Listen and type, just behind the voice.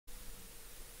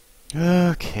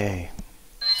Okay.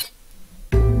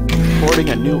 Recording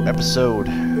a new episode.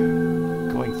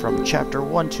 Going from chapter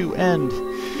 1 to end.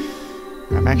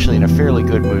 I'm actually in a fairly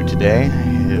good mood today,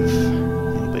 if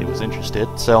anybody was interested.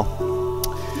 So,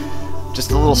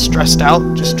 just a little stressed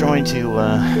out. Just trying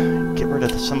to get rid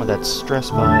of some of that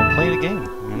stress by playing a game,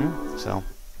 you know? So,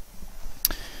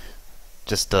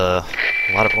 just a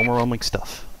lot of overwhelming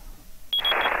stuff.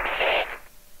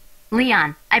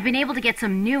 Leon, I've been able to get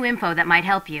some new info that might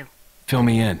help you. Fill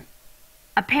me in.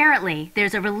 Apparently,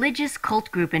 there's a religious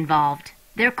cult group involved.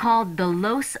 They're called the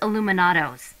Los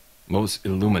Illuminados. Los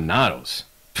Illuminados?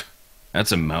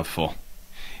 That's a mouthful.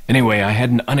 Anyway, I had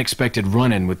an unexpected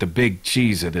run-in with the big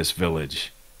cheese of this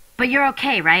village. But you're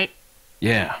okay, right?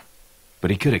 Yeah,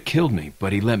 but he could have killed me,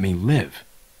 but he let me live.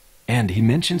 And he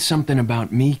mentioned something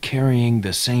about me carrying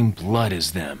the same blood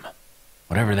as them.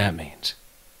 Whatever that means.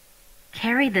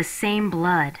 Carry the same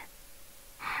blood.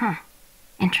 Huh.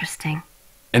 Interesting.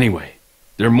 Anyway,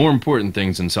 there are more important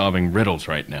things than solving riddles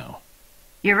right now.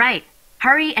 You're right.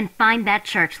 Hurry and find that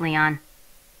church, Leon.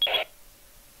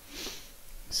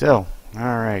 So,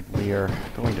 alright, we are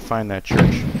going to find that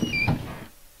church.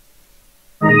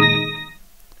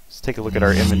 Let's take a look at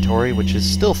our inventory, which is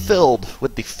still filled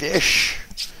with the fish,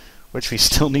 which we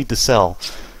still need to sell.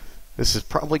 This is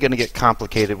probably going to get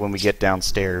complicated when we get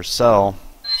downstairs, so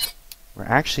we're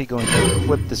actually going to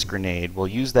equip this grenade. We'll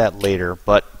use that later,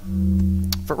 but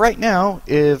for right now,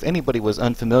 if anybody was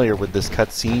unfamiliar with this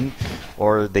cutscene,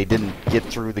 or they didn't get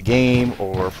through the game,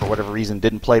 or for whatever reason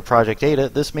didn't play Project Ada,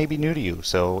 this may be new to you,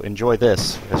 so enjoy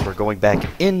this, as we're going back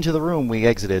into the room we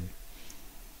exited.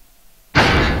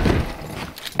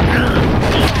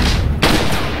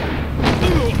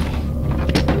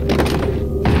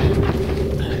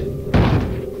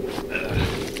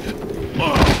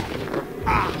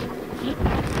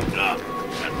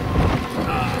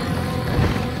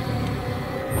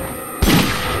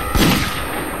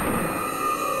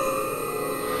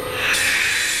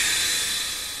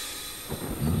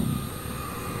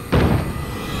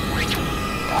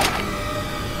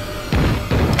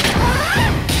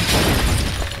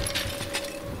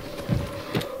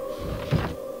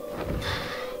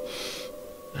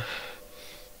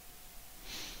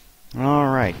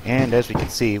 Alright, and as we can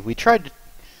see, we tried to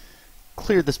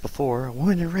clear this before. A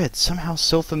Woman in Red, somehow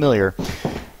so familiar.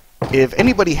 If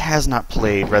anybody has not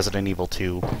played Resident Evil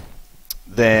 2,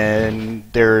 then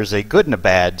there's a good and a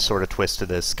bad sort of twist to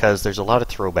this, because there's a lot of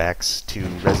throwbacks to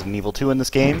Resident Evil 2 in this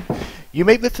game. You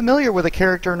may be familiar with a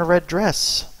character in a red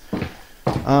dress.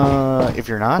 If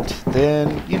you're not,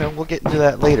 then, you know, we'll get into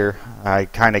that later. I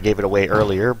kind of gave it away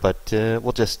earlier, but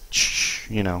we'll just,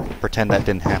 you know, pretend that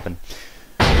didn't happen.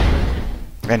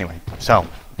 Anyway, so,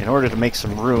 in order to make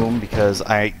some room, because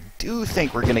I do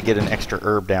think we're going to get an extra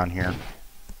herb down here.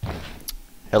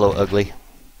 Hello, ugly.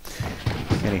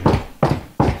 Anywho.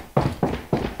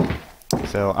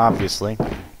 So, obviously,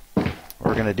 what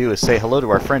we're going to do is say hello to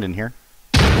our friend in here,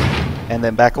 and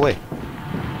then back away.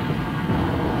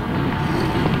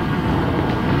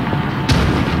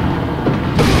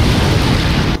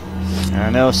 I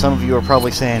know some of you are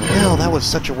probably saying, well, that was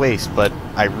such a waste, but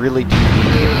I really do need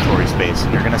inventory space,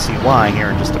 and you're going to see why here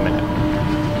in just a minute.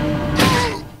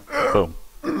 Boom.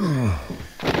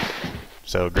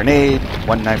 So, grenade,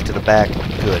 one knife to the back,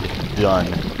 good,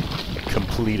 done,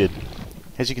 completed.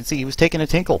 As you can see, he was taking a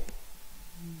tinkle.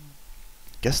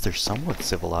 Guess they're somewhat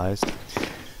civilized.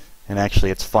 And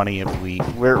actually, it's funny if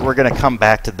we're going to come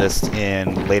back to this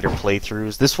in later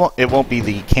playthroughs. It won't be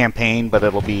the campaign, but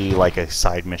it'll be like a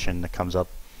side mission that comes up.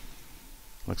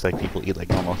 Looks like people eat like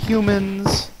normal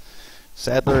humans.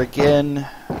 Sadler again.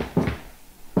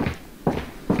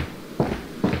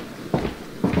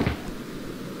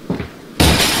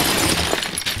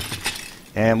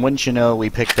 And wouldn't you know, we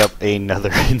picked up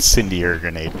another incendiary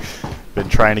grenade. Been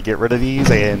trying to get rid of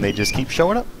these, and they just keep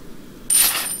showing up.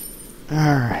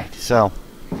 Alright, so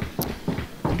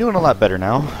I'm doing a lot better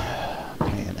now.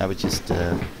 Man, I was just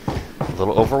a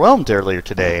little overwhelmed earlier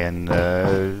today, and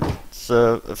it's,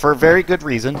 for a very good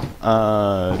reason.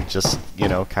 Just, you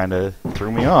know, kind of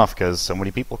threw me off because so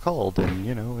many people called, and,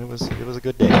 you know, it was a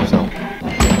good day. So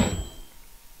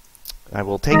I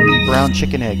will take the brown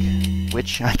chicken egg,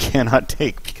 which I cannot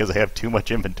take because I have too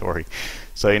much inventory.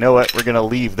 So you know what? We're going to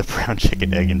leave the brown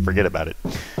chicken egg and forget about it.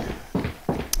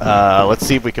 Let's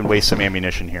see if we can waste some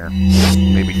ammunition here.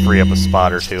 Maybe free up a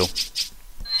spot or two.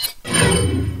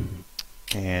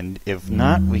 And if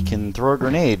not, we can throw a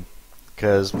grenade,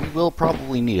 because we will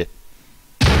probably need it.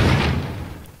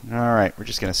 Alright, we're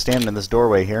just going to stand in this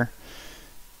doorway here.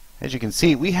 As you can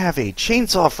see, we have a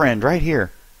chainsaw friend right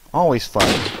here. Always fun.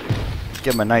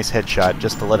 Give him a nice headshot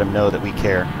just to let him know that we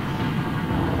care.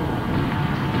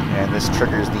 And this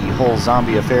triggers the whole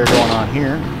zombie affair going on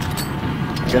here.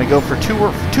 I'm gonna go for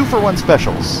two for one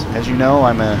specials. As you know,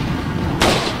 I'm a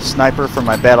sniper for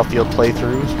my Battlefield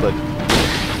playthroughs, but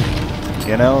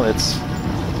you know, it's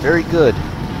very good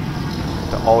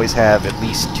to always have at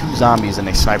least 2 zombies in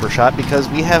a sniper shot because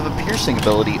we have a piercing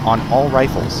ability on all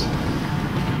rifles.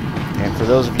 And for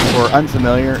those of you who are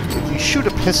unfamiliar, if you shoot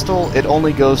a pistol, it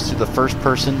only goes to the first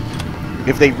person.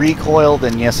 If they recoil,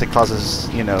 then yes, it causes,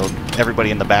 you know,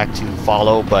 everybody in the back to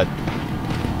follow, but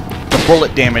the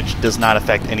bullet damage does not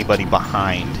affect anybody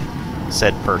behind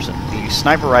said person. The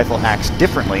sniper rifle acts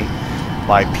differently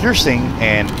by piercing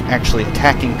and actually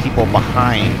attacking people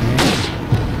behind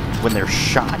when they're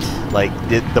shot. Like,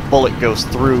 the bullet goes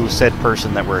through said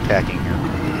person that we're attacking here.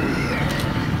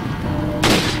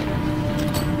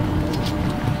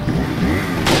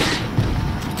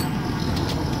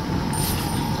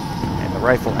 And the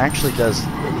rifle actually does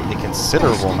a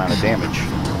considerable amount of damage.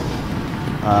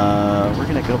 We're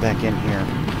going to go back in here.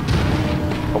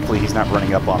 Hopefully he's not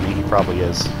running up on me. He probably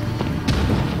is.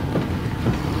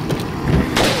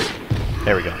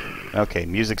 There we go. Okay,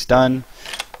 music's done.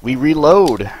 We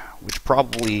reload, which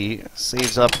probably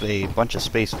saves up a bunch of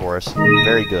space for us.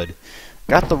 Very good.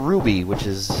 Got the ruby, which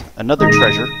is another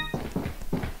treasure.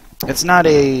 It's not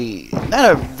a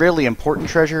really important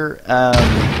treasure.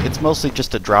 It's mostly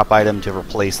just a drop item to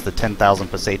replace the 10,000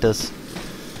 pesetas.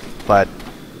 But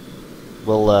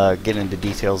we'll get into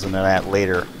details into that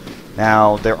later.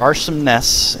 Now, there are some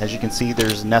nests. As you can see,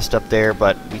 there's a nest up there,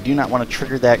 but we do not want to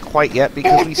trigger that quite yet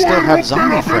because we still have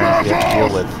zombie friends we have to deal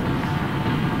with.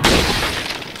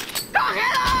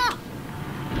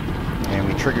 And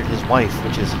we triggered his wife,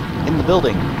 which is in the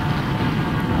building.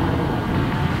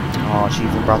 Oh, she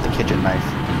even brought the kitchen knife.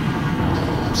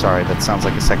 I'm sorry, that sounds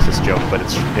like a sexist joke, but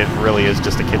it really is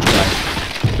just a kitchen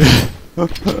knife.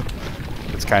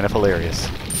 It's kind of hilarious.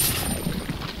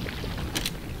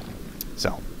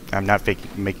 So, I'm not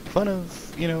making fun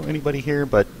of, you know, anybody here,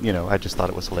 but, you know, I just thought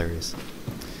it was hilarious.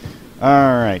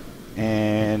 Alright,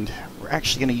 and we're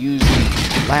actually going to use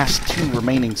the last 2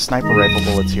 remaining sniper rifle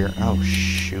bullets here. Oh,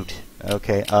 shoot.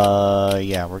 Okay,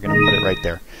 yeah, we're going to put it right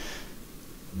there.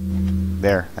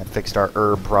 There, that fixed our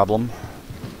herb problem.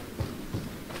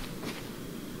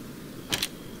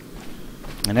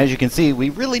 And as you can see, we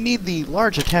really need the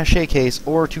large attaché case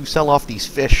or to sell off these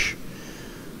fish.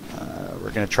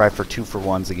 We're going to try for 2 for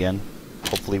 1s again.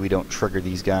 Hopefully we don't trigger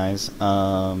these guys,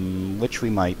 which we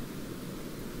might.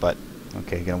 But,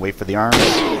 okay, going to wait for the arms.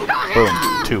 Boom,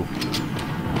 2.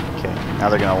 Okay, now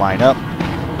they're going to line up.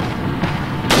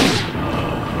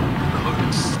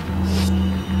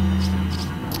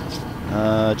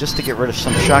 Just to get rid of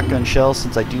some shotgun shells,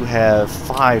 since I do have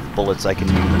 5 bullets I can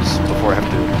use before I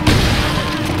have to...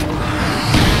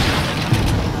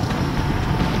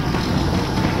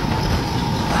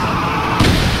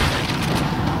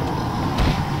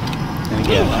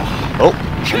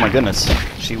 Oh my goodness.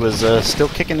 She was still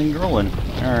kicking and rolling.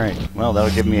 Alright, well,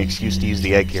 that'll give me an excuse to use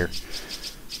the egg here.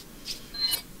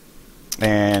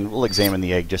 And we'll examine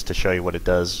the egg just to show you what it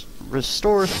does.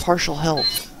 Restores partial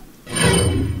health.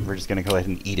 We're just going to go ahead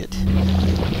and eat it.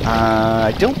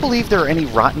 I don't believe there are any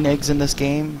rotten eggs in this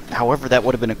game. However, that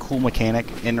would have been a cool mechanic.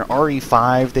 In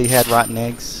RE5, they had rotten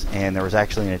eggs, and there was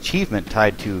actually an achievement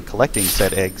tied to collecting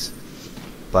said eggs.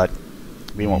 But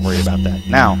we won't worry about that.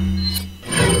 Now,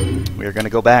 we are going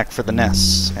to go back for the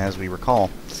nests, as we recall.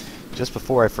 Just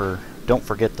before don't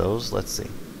forget those, let's see.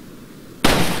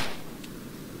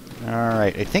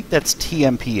 Alright, I think that's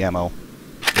TMP ammo.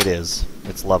 It is.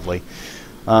 It's lovely.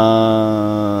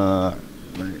 We're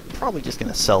probably just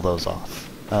going to sell those off.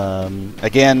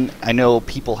 Again, I know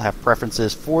people have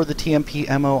preferences for the TMP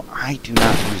ammo. I do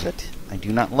not use it. I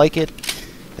do not like it.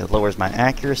 It lowers my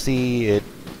accuracy. It,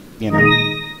 you know,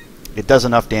 it does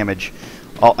enough damage.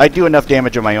 I do enough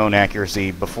damage on my own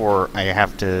accuracy before I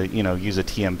have to, you know, use a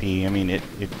TMP. I mean,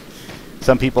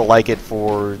 some people like it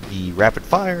for the rapid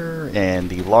fire and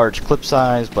the large clip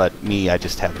size, but me, I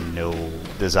just have no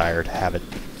desire to have it.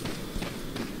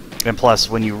 And plus,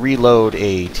 when you reload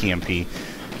a TMP,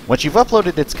 once you've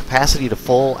uploaded its capacity to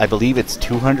full, I believe it's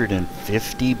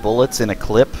 250 bullets in a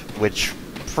clip, which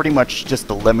pretty much just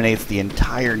eliminates the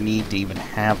entire need to even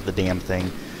have the damn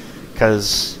thing.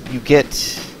 Because you get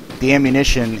the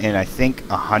ammunition in, I think,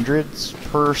 100s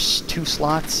per 2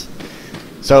 slots.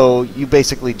 So you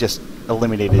basically just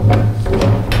eliminated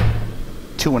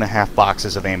 2.5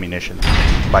 boxes of ammunition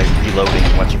by reloading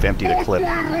once you've emptied a clip.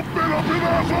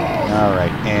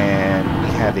 Alright, and we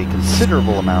have a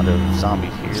considerable amount of zombie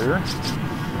here.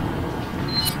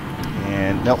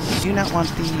 And nope, we do not want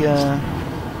the...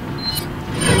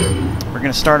 we're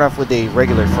going to start off with a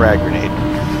regular frag grenade.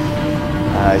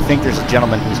 I think there's a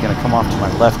gentleman who's going to come off to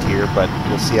my left here, but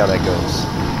we'll see how that goes.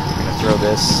 I'm going to throw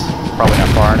this. Probably not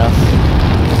far enough.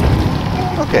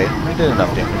 Okay, I did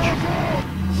enough damage.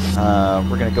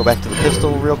 We're going to go back to the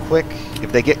pistol real quick.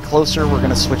 If they get closer, we're going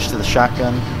to switch to the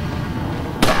shotgun.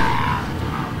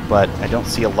 But I don't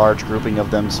see a large grouping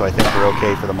of them, so I think we're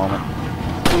okay for the moment.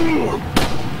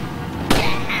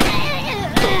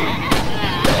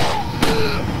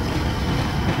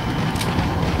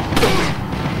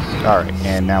 Alright,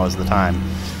 and now is the time.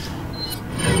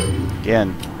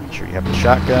 Again, make sure you have the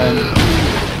shotgun.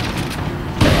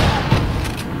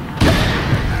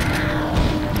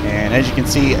 And as you can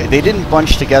see, they didn't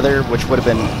bunch together, which would have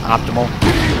been optimal.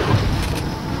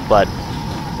 But,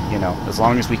 you know, as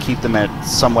long as we keep them at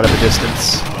somewhat of a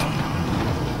distance,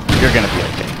 you're going to be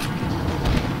okay.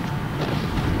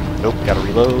 Nope, gotta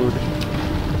reload.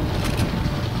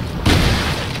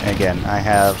 And again, I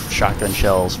have shotgun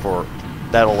shells for...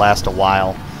 that'll last a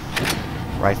while.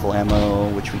 Rifle ammo,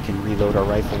 which we can reload our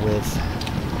rifle with.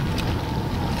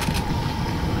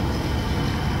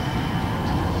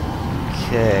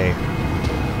 Okay.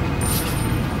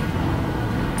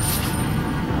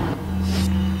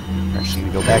 We're just going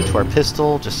to go back to our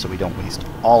pistol, just so we don't waste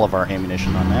all of our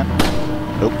ammunition on that.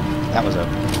 Nope, that was a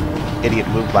idiot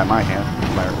move by my hand,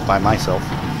 by myself.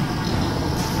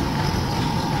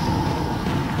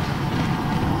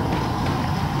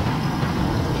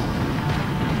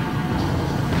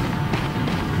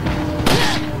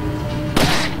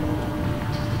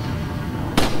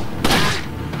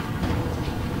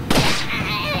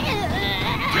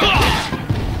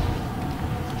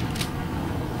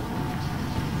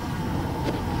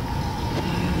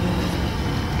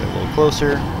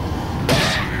 Closer.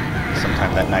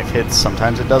 Sometimes that knife hits,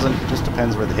 sometimes it doesn't. It just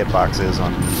depends where the hitbox is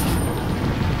on,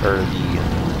 or the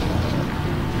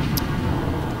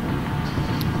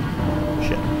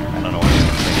shit. I don't know what I was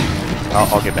gonna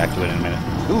say. I'll get back to it in a minute.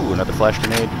 Ooh, another flash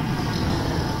grenade.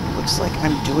 Looks like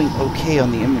I'm doing okay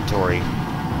on the inventory.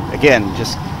 Again,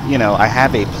 just, you know, I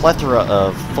have a plethora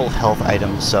of full health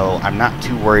items, so I'm not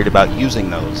too worried about using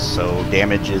those. So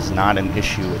damage is not an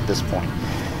issue at this point.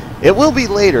 It will be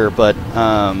later, but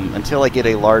until I get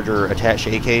a larger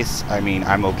attaché case, I mean,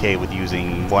 I'm okay with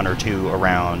using one or two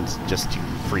around just to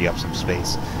free up some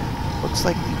space. Looks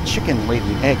like the chicken laid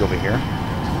an egg over here.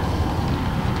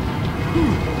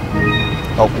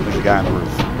 Oh, there's a guy on the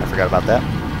roof. I forgot about that.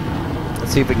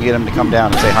 Let's see if we can get him to come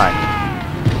down and say hi.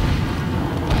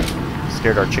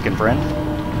 Scared our chicken friend.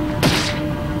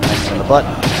 Nice in the butt.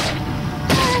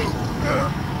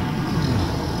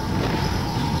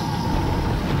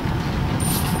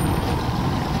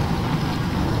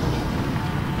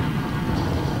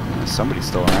 Somebody's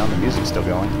still around, the music's still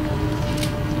going.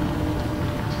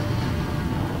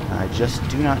 I just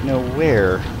do not know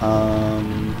where.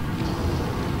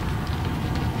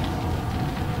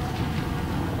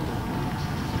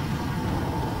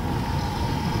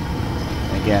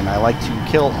 Again, I like to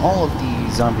kill all of the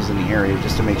zombies in the area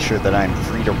just to make sure that I'm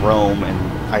free to roam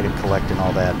and item collect and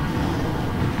all that.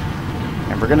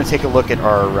 And we're going to take a look at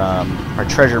our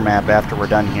treasure map after we're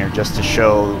done here, just to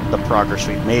show the progress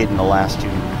we've made in the last two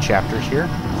chapters here.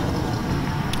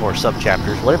 Or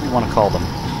sub-chapters, whatever you want to call them.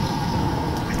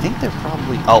 I think they're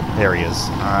probably... oh, there he is.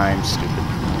 I'm stupid.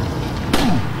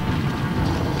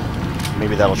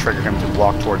 Maybe that'll trigger him to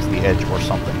walk towards the edge or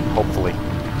something, hopefully.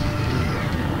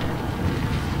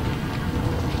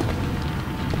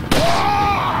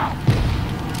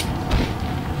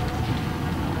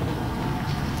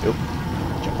 Oop.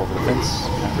 Jump over the fence.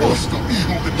 Not really.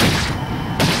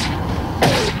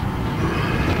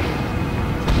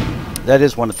 That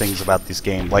is one of the things about this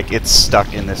game. Like, it's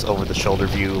stuck in this over-the-shoulder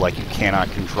view. Like, you cannot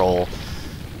control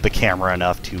the camera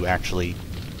enough to actually,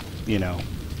 you know,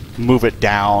 move it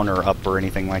down or up or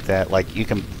anything like that. Like, you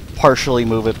can partially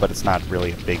move it, but it's not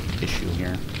really a big issue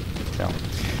here. So,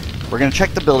 we're going to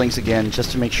check the buildings again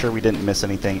just to make sure we didn't miss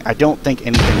anything. I don't think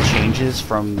anything changes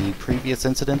from the previous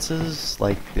incidences.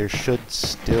 Like, there should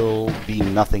still be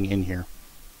nothing in here.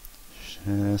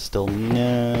 Still,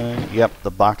 yep, the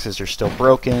boxes are still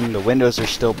broken, the windows are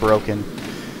still broken.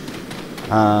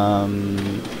 I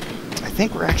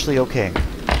think we're actually okay.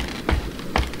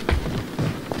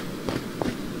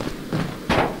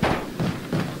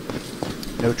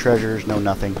 No treasures, no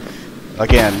nothing.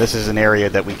 Again, this is an area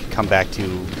that we could come back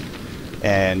to,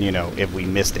 and, you know, if we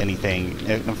missed anything,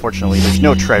 unfortunately there's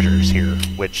no treasures here,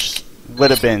 which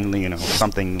would have been, you know,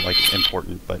 something, like,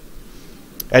 important, but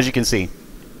as you can see,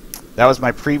 that was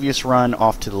my previous run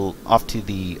off to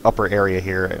the upper area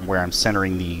here, where I'm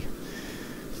centering the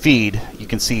feed. You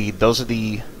can see those are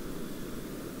the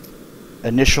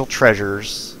initial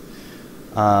treasures.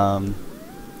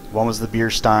 One was the beer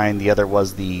stein, the other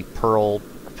was the pearl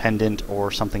pendant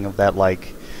or something of that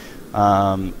like.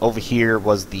 Over here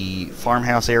was the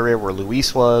farmhouse area where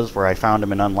Luis was, where I found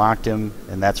him and unlocked him,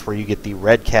 and that's where you get the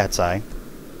red cat's eye.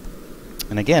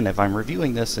 And again, if I'm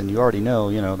reviewing this and you already know,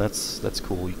 you know, that's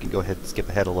cool. You can go ahead and skip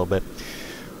ahead a little bit.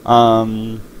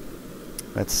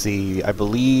 Let's see, I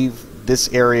believe this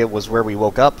area was where we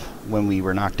woke up when we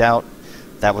were knocked out.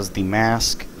 That was the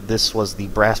mask. This was the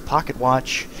brass pocket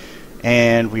watch.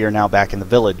 And we are now back in the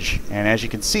village. And as you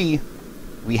can see,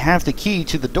 we have the key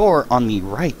to the door on the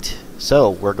right.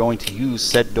 So we're going to use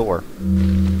said door. As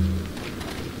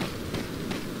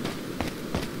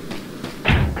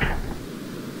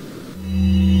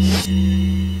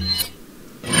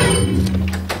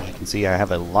you can see, I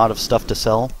have a lot of stuff to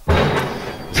sell.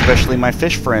 Especially my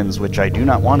fish friends, which I do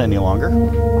not want any longer.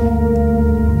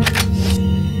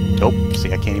 Oh,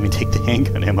 see, I can't even take the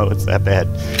handgun ammo. It's that bad.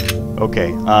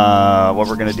 Okay, what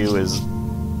we're going to do is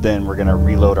then we're going to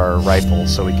reload our rifle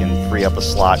so we can free up a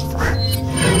slot for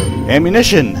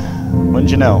ammunition.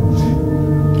 Wouldn't you know?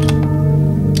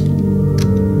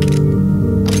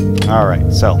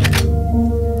 Alright, so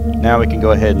now we can go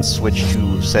ahead and switch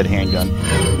to said handgun.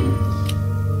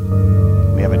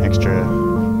 We have an extra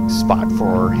spot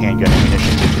for handgun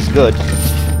ammunition, which is good.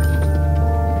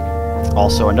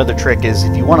 Also, another trick is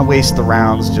if you want to waste the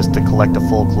rounds just to collect a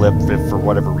full clip, if for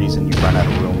whatever reason you run out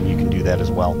of room, you can do that as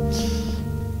well.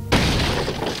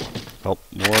 Oh,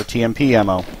 more TMP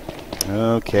ammo.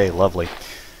 Okay, lovely.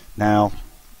 Now,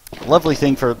 the lovely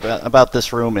thing about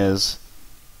this room is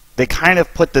they kind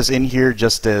of put this in here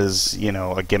just as, you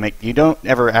know, a gimmick. You don't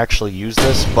ever actually use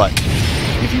this, but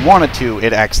if you wanted to,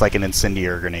 it acts like an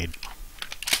incendiary grenade.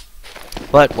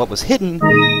 But what was hidden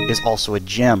is also a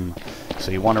gem.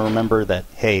 So you want to remember that,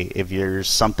 hey, if there's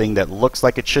something that looks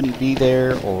like it shouldn't be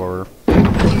there or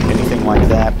anything like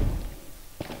that,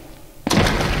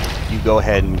 you go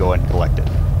ahead and collect it.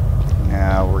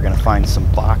 Now we're going to find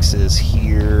some boxes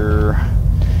here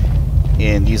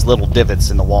in these little divots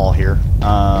in the wall here.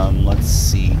 Let's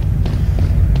see.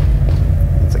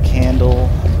 It's a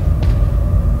candle.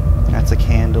 That's a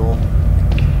candle.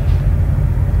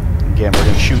 Again, we're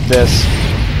going to shoot this.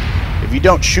 If you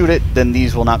don't shoot it, then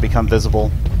these will not become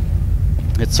visible.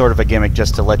 It's sort of a gimmick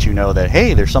just to let you know that,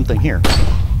 hey, there's something here.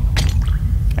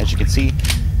 As you can see,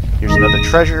 here's another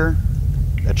treasure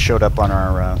that showed up on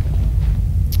our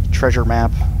treasure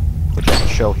map, which I will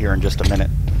show here in just a minute.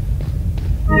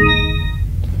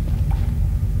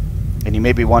 And you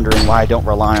may be wondering why I don't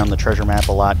rely on the treasure map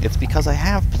a lot. It's because I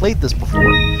have played this before.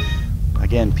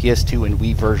 Again, PS2 and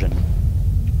Wii version.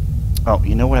 Oh,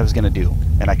 you know what I was going to do,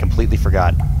 and I completely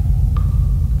forgot.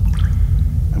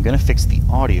 I'm going to fix the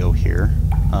audio here.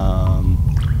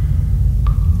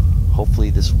 Hopefully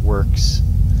this works.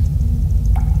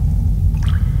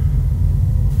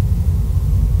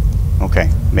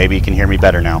 Okay, maybe you can hear me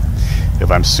better now.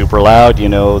 If I'm super loud, you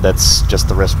know, that's just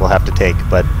the risk we'll have to take.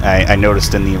 But I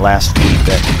noticed in the last feed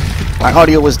that my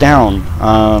audio was down.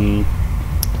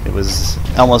 It was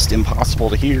almost impossible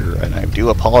to hear, and I do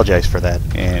apologize for that.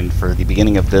 And for the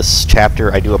beginning of this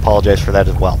chapter, I do apologize for that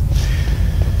as well.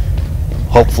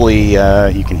 Hopefully,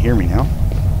 you can hear me now.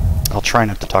 I'll try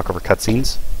not to talk over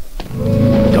cutscenes.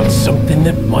 Got something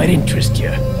that might interest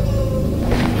you.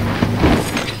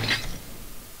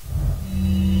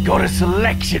 Got a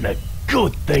selection of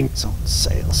good things. On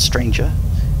sale, stranger.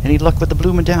 Any luck with the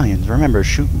blue medallions? Remember,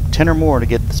 shoot 10 or more to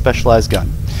get the specialized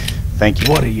gun. Thank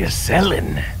you. What are you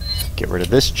selling? Get rid of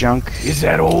this junk. Is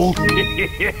that all?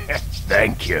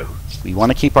 Thank you. We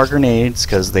want to keep our grenades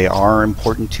because they are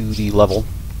important to the level.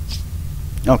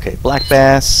 Okay, black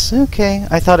bass. Okay,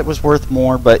 I thought it was worth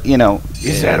more, but you know,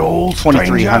 is that all?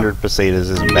 2,300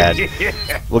 pesetas isn't bad.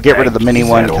 We'll get rid of the mini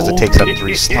one because it takes up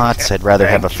 3 slots. I'd rather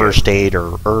have a first aid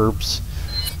or herbs.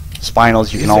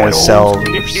 Spinels you can always sell,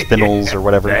 or spindles or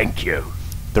whatever. Thank you.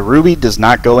 The ruby does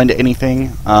not go into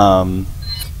anything.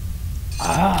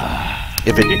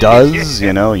 If it does,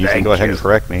 you know, you can go ahead and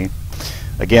correct me.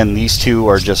 Again, these two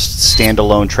are just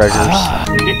standalone treasures.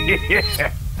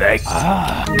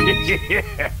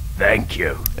 Thank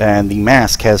you. And the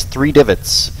mask has 3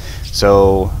 divots.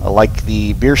 So, like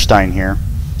the beer stein here,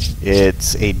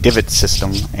 it's a divot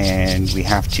system, and we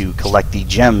have to collect the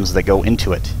gems that go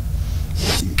into it.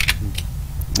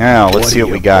 Now, let's see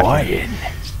what we got here.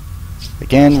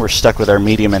 Again, we're stuck with our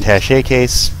medium attaché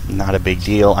case. Not a big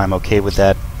deal. I'm okay with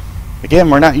that.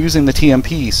 Again, we're not using the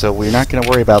TMP, so we're not going to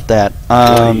worry about that.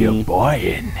 What are you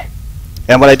buying?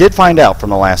 And what I did find out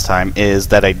from the last time is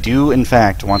that I do, in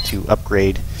fact, want to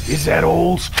upgrade Is that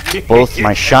all? both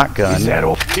my shotgun. Is that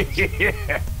all?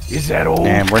 Is that all?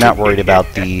 And we're not worried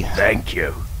about the Thank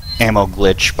you. ammo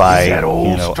glitch by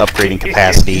upgrading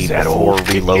capacity before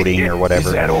reloading or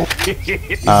whatever.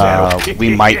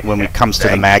 We might when it comes to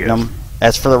the Magnum.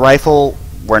 As for the rifle,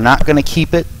 we're not going to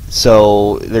keep it,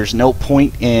 so there's no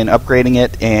point in upgrading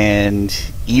it. And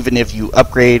even if you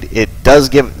upgrade, it does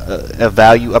give a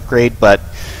value upgrade, but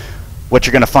what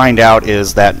you're going to find out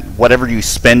is that whatever you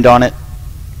spend on it,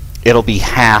 it'll be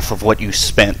half of what you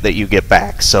spent that you get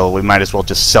back. So we might as well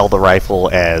just sell the rifle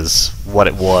as what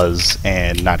it was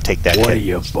and not take that hit. What are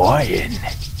you buying?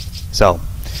 So,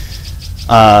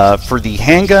 for the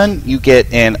handgun, you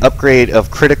get an upgrade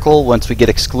of critical once we get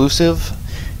exclusive.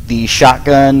 The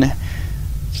shotgun,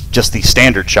 just the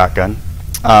standard shotgun,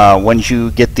 once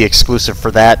you get the exclusive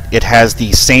for that, it has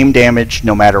the same damage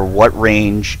no matter what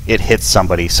range it hits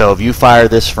somebody. So if you fire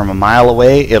this from a mile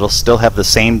away, it'll still have the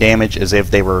same damage as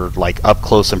if they were like up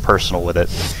close and personal with it,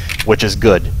 which is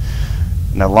good.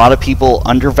 And a lot of people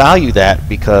undervalue that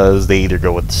because they either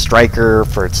go with the Striker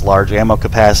for its large ammo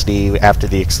capacity after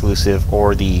the exclusive,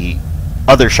 or the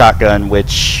other shotgun,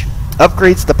 which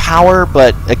upgrades the power,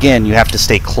 but again, you have to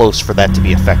stay close for that to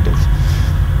be effective.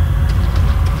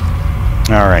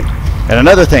 Alright, and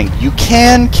another thing, you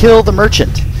can kill the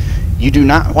merchant. You do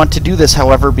not want to do this,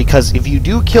 however, because if you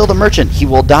do kill the merchant, he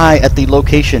will die at the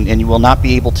location and you will not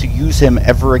be able to use him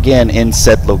ever again in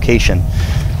said location.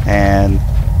 And,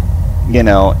 you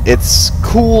know, it's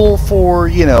cool for,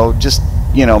 you know, just,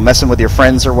 you know, messing with your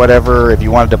friends or whatever. If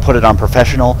you wanted to put it on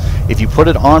professional, if you put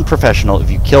it on professional,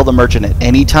 if you kill the merchant at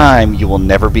any time, you will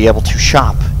never be able to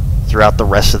shop throughout the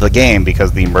rest of the game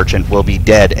because the merchant will be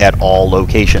dead at all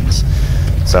locations.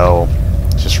 So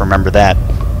just remember that.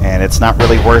 And it's not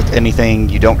really worth anything.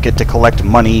 You don't get to collect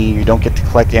money, you don't get to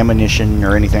collect ammunition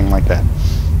or anything like that.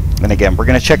 And again, we're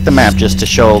going to check the map just to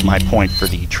show my point for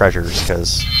the treasures,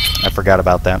 because I forgot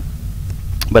about that.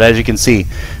 But as you can see,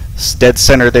 dead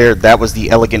center there, that was the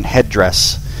elegant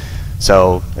headdress.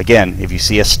 So again, if you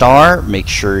see a star, make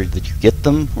sure that you get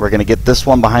them. We're going to get this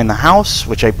one behind the house,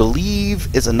 which I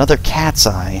believe is another cat's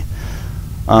eye.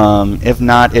 If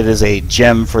not, it is a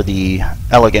gem for the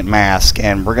elegant mask,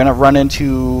 and we're going to run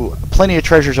into plenty of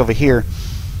treasures over here.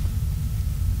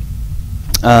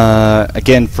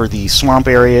 Again, for the swamp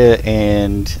area,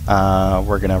 and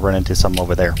we're going to run into some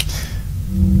over there.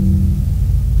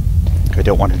 I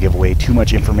don't want to give away too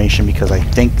much information because I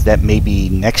think that may be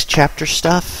next chapter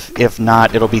stuff. If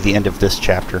not, it'll be the end of this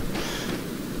chapter.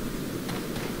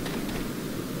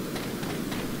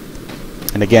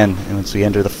 And again, once we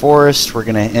enter the forest, we're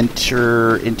going to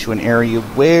enter into an area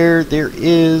where there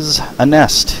is a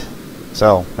nest.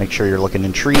 So make sure you're looking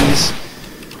in trees.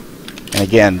 And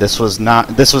again, this was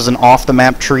an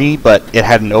off-the-map tree, but it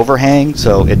had an overhang,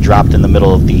 so it dropped in the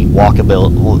middle of the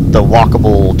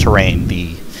walkable terrain,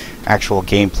 the actual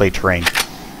gameplay terrain.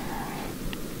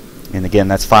 And again,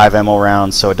 that's 5 ammo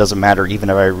rounds, so it doesn't matter even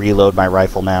if I reload my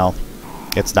rifle now,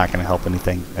 it's not going to help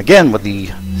anything. Again, with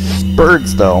the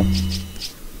birds, though,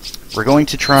 we're going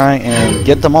to try and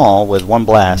get them all with one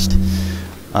blast.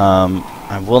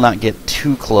 I will not get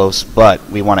too close, but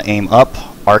we want to aim up,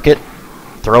 arc it,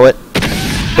 throw it,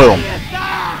 boom.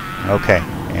 Okay,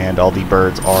 and all the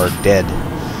birds are dead.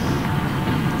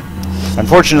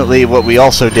 Unfortunately, what we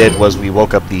also did was we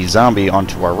woke up the zombie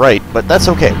onto our right, but that's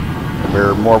okay.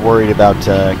 We're more worried about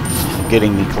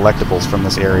getting the collectibles from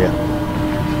this area.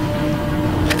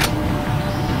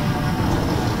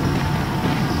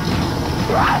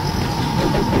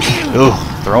 Ooh,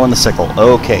 throwing the sickle.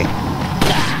 Okay.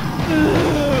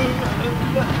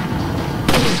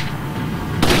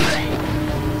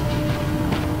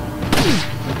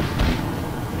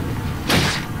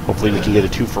 Hopefully we can get a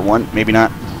 2-for-1. Maybe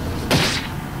not.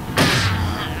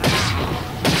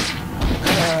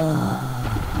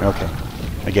 Okay.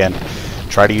 Again,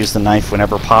 try to use the knife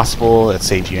whenever possible. It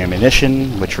saves you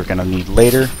ammunition, which we're going to need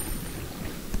later.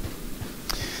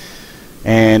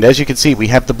 And as you can see, we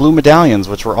have the blue medallions,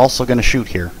 which we're also going to shoot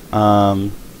here.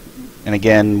 And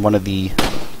again, one of the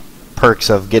perks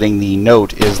of getting the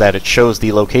note is that it shows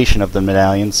the location of the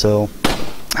medallion, so...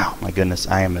 Oh my goodness,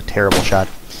 I am a terrible shot.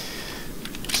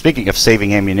 Speaking of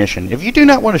saving ammunition, if you do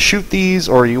not want to shoot these,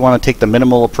 or you want to take the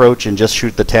minimal approach and just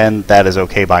shoot the 10, that is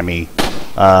okay by me.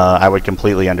 I would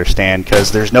completely understand,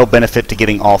 because there's no benefit to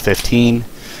getting all 15.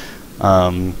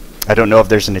 I don't know if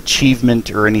there's an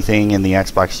achievement or anything in the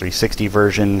Xbox 360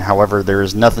 version. However, there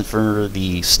is nothing for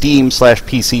the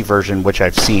Steam/PC version, which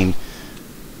I've seen.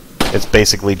 It's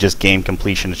basically just game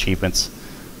completion achievements,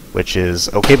 which is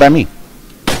okay by me.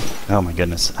 Oh my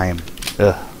goodness, I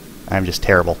am just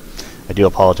terrible. I do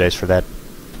apologize for that.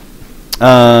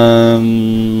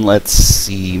 Let's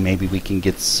see. Maybe we can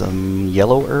get some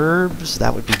yellow herbs.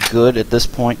 That would be good at this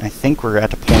point. I think we're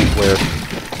at a point where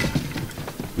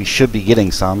we should be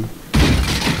getting some.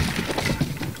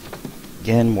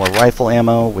 Again, more rifle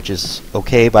ammo, which is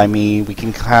okay by me. We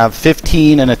can have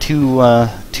 15 in a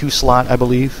two slot, I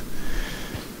believe.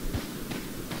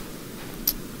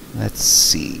 Let's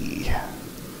see.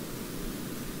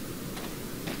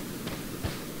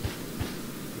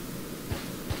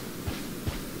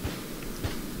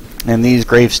 And these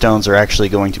gravestones are actually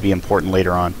going to be important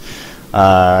later on.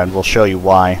 And we'll show you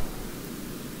why.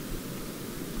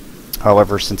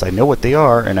 However, since I know what they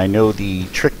are, and I know the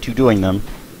trick to doing them,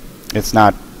 it's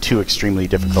not too extremely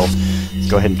difficult. Let's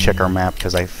go ahead and check our map,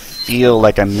 because I feel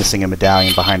like I'm missing a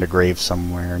medallion behind a grave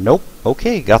somewhere. Nope.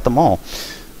 Okay, got them all.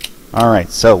 Alright,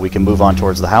 so we can move on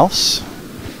towards the house.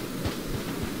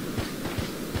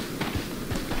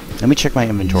 Let me check my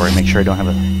inventory, make sure I don't have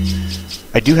a...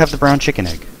 I do have the brown chicken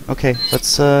egg. Okay,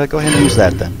 let's go ahead and use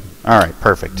that then. Alright,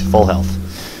 perfect. Full health.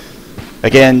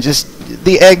 Again, just...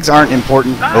 the eggs aren't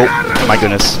important. Oh, my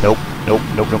goodness. Nope, nope,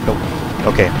 nope, nope, nope.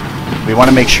 Okay. We want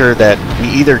to make sure that we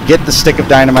either get the stick of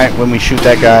dynamite when we shoot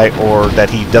that guy, or that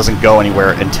he doesn't go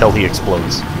anywhere until he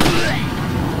explodes.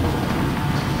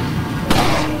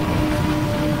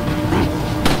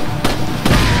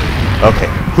 Okay.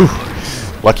 Whew.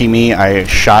 Lucky me, I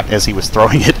shot as he was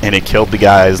throwing it, and it killed the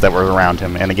guys that were around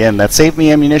him. And again, that saved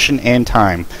me ammunition and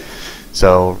time.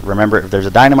 So remember, if there's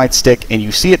a dynamite stick and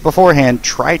you see it beforehand,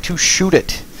 try to shoot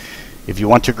it. If you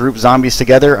want to group zombies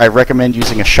together, I recommend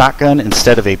using a shotgun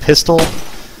instead of a pistol,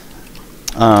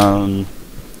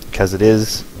 because it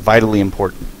is vitally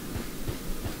important.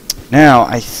 Now,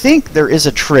 I think there is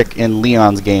a trick in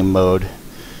Leon's game mode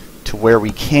to where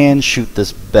we can shoot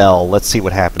this bell. Let's see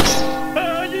what happens.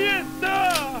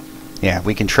 Yeah,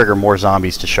 we can trigger more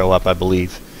zombies to show up, I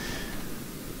believe.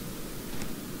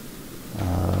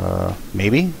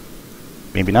 Maybe?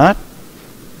 Maybe not?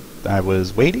 I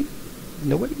was waiting?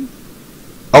 Nobody?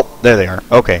 Oh, there they are.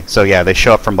 Okay, so yeah, they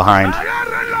show up from behind.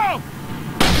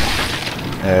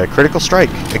 Critical strike.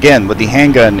 Again, with the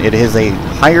handgun, it is a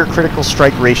higher critical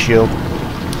strike ratio.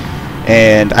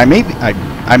 And I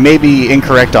may be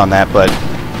incorrect on that, but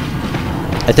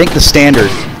I think the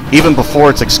standard, even before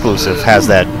it's exclusive, has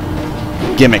that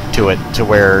gimmick to it, to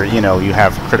where, you know, you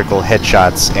have critical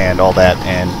headshots and all that,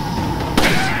 and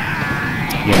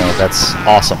you know, that's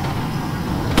awesome.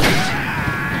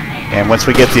 And once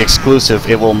we get the exclusive,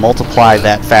 it will multiply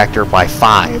that factor by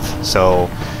 5. So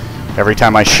every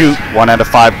time I shoot, 1 out of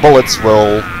 5 bullets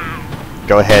will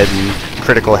go ahead and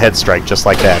critical head strike, just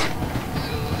like that.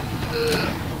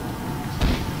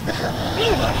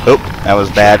 Oh, that was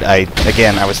bad.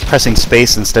 Again, I was pressing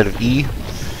space instead of E,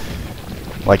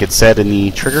 like it said in the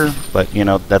trigger, but, you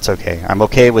know, that's okay. I'm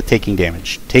okay with taking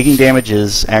damage. Taking damage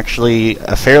is actually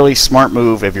a fairly smart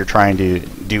move if you're trying to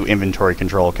do inventory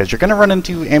control, because you're going to run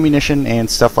into ammunition and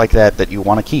stuff like that that you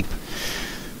want to keep.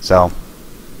 So,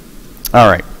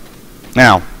 alright.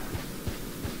 Now,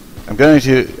 I'm going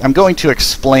to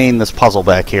explain this puzzle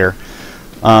back here.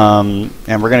 And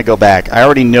we're going to go back. I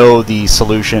already know the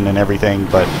solution and everything,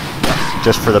 but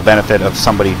just for the benefit of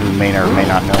somebody who may or may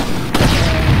not know.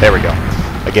 There we go.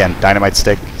 Again, dynamite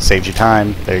stick saves you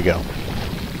time. There you go.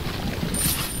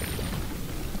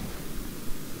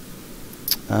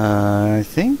 I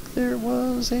think there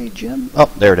was a gem.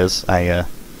 Oh, there it is. I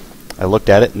looked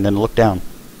at it and then looked down.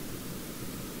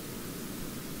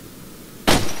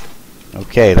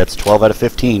 Okay, that's 12 out of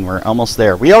 15. We're almost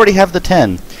there. We already have the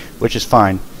 10, which is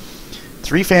fine.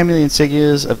 3 family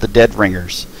insignias of the Dead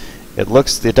Ringers. It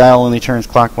looks the dial only turns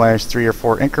clockwise 3 or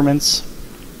 4 increments.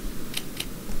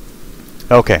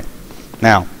 Okay,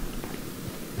 now,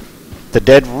 the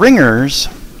Dead Ringers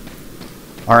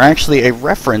are actually a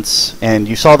reference, and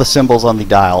you saw the symbols on the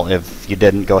dial. If you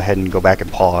didn't, go ahead and go back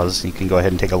and pause. You can go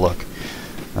ahead and take a look.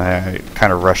 I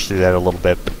kind of rushed through that a little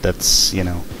bit, but that's, you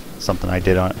know, something I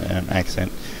did on an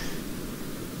accident.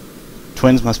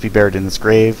 Twins must be buried in this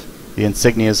grave. The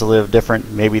insignias live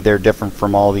different. Maybe they're different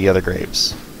from all the other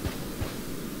graves.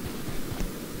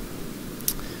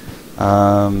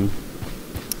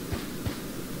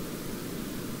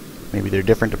 Maybe they're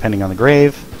different depending on the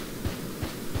grave.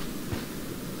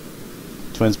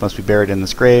 Twins must be buried in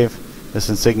this grave. This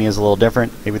insignia is a little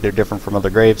different. Maybe they're different from other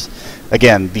graves.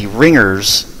 Again, the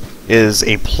ringers is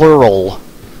a plural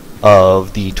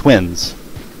of the twins.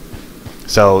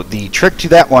 So the trick to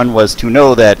that one was to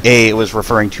know that A, it was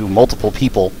referring to multiple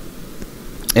people,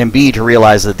 and B, to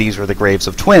realize that these were the graves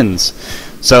of twins.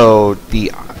 So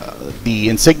the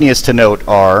insignias to note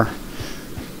are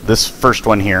this first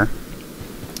one here,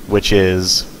 which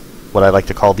is what I like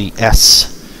to call the S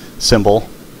symbol.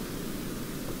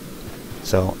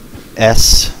 So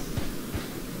S.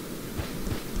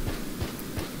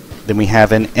 Then we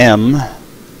have an M,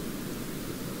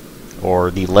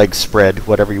 or the leg spread,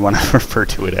 whatever you want to refer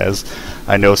to it as.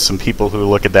 I know some people who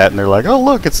look at that and they're like, oh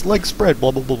look, it's leg spread,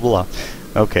 blah blah blah blah.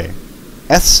 Okay.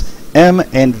 S, M,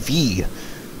 and V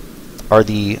are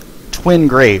the twin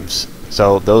graves.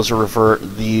 So those are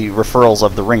the referrals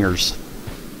of the ringers.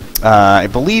 I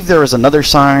believe there was another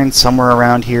sign somewhere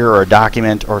around here, or a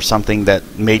document or something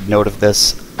that made note of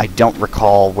this. I don't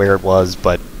recall where it was,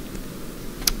 but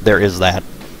there is that.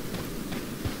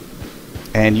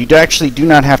 And you actually do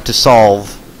not have to solve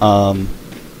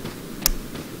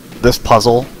this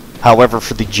puzzle. However,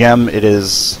 for the gem, it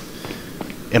is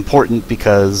important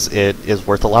because it is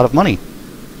worth a lot of money.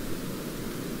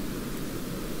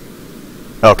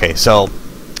 Okay, so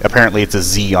apparently it's a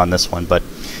Z on this one, but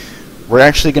we're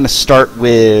actually going to start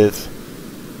with,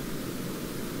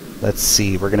 let's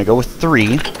see, we're going to go with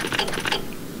 3.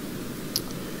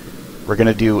 We're going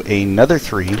to do another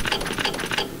 3.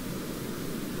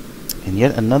 And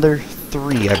yet another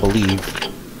 3, I believe.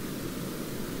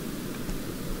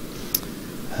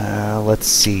 Let's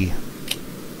see.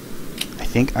 I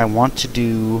think I want to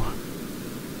do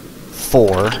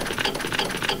 4.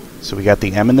 So we got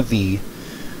the M and the V.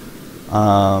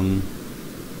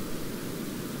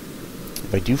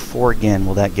 If I do 4 again,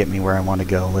 will that get me where I want to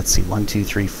go? Let's see. 1, 2,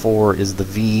 3, 4 is the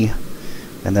V.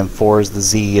 And then 4 is the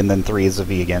Z. And then 3 is the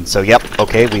V again. So, yep.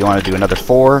 Okay, we want to do another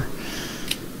 4.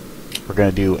 We're going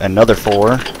to do another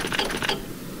 4.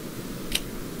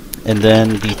 And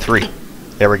then the 3.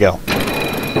 There we go.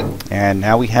 And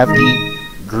now we have the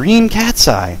green cat's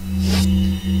eye.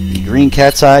 The green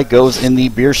cat's eye goes in the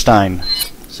beer stein.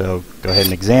 So go ahead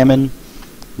and examine.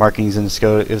 Markings in the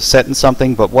scope is set in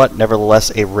something, but what? Nevertheless,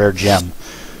 a rare gem.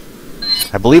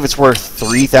 I believe it's worth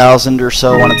 3,000 or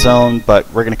so on its own,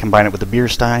 but we're going to combine it with the beer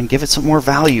stein, give it some more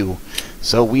value.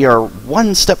 So we are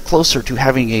one step closer to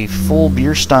having a full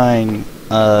beer stein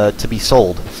to be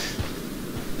sold,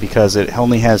 because it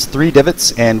only has 3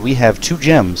 divots and we have 2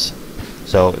 gems.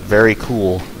 So very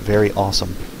cool, very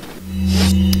awesome.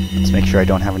 Let's make sure I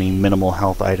don't have any minimal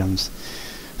health items.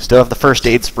 Still have the first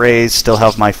aid sprays, still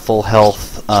have my full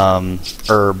health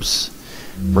herbs.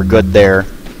 We're good there.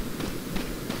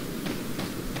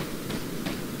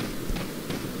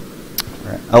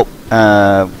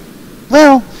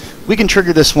 Well, we can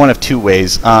trigger this one of 2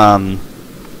 ways.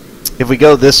 If we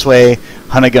go this way,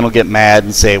 Hunnigan will get mad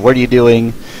and say, what are you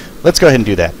doing? Let's go ahead and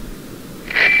do that.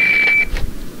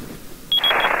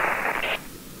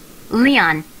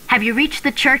 Leon, have you reached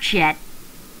the church yet?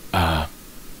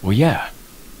 Well, yeah.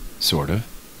 Sort of.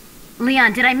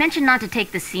 Leon, did I mention not to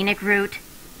take the scenic route?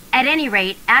 At any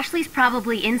rate, Ashley's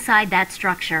probably inside that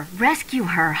structure. Rescue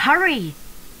her, hurry!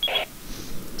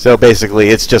 So basically,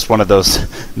 it's just one of those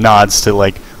nods to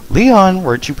like, Leon,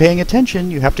 weren't you paying attention?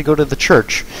 You have to go to the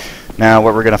church. Now,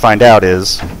 what we're going to find out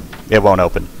is, it won't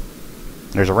open.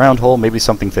 There's a round hole, maybe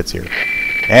something fits here.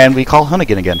 And we call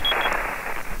Hunnigan again.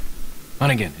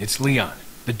 Hunnigan, it's Leon.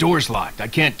 The door's locked. I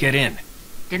can't get in.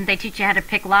 Didn't they teach you how to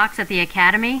pick locks at the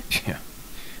academy? Yeah.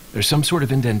 There's some sort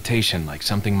of indentation, like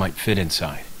something might fit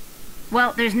inside.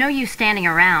 Well, there's no use standing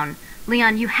around.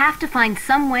 Leon, you have to find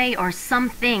some way or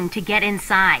something to get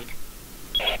inside.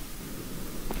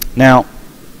 Now,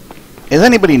 as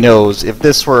anybody knows, if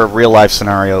this were a real-life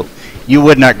scenario, you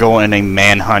would not go in a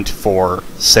manhunt for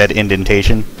said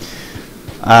indentation.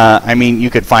 I mean, you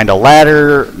could find a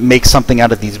ladder, make something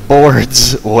out of these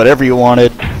boards, whatever you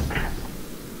wanted,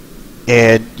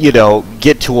 and, you know,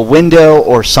 get to a window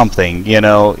or something, you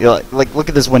know. Like, look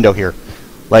at this window here.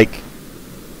 Like,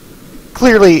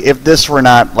 clearly, if this were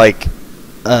not, like,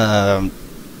 a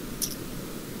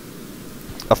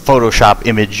Photoshop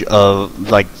image of,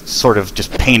 like, sort of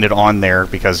just painted on there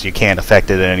because you can't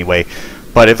affect it in any way.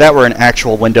 But if that were an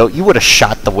actual window, you would have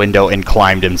shot the window and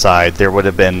climbed inside. There would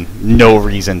have been no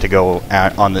reason to go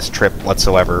on this trip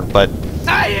whatsoever. But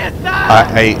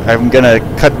I'm going to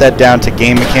cut that down to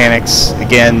game mechanics.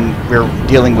 Again, we're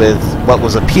dealing with what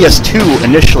was a PS2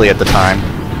 initially at the time,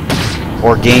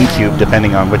 or GameCube,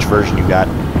 depending on which version you got.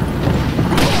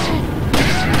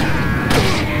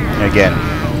 And again,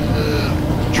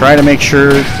 try to make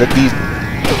sure that these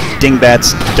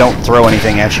dingbats don't throw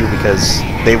anything at you, because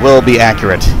they will be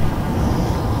accurate.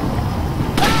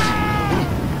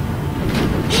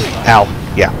 Ow.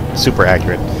 Yeah, super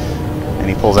accurate. And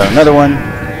he pulls out another one.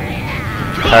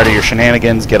 Tired of your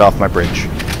shenanigans, get off my bridge.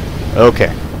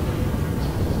 Okay.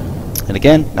 And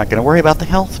again, not going to worry about the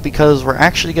health, because we're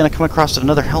actually going to come across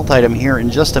another health item here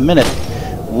in just a minute.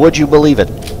 Would you believe it?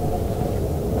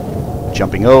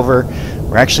 jumping over.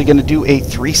 We're actually going to do a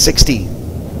 360.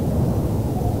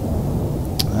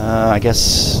 I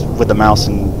guess with the mouse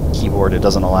and keyboard it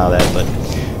doesn't allow that, but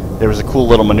there was a cool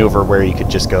little maneuver where you could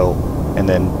just go and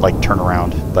then like turn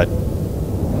around, but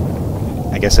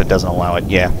I guess it doesn't allow it.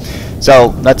 Yeah, so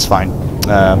that's fine.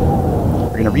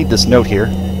 We're going to read this note here.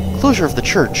 Closure of the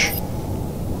church.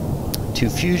 To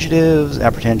fugitives,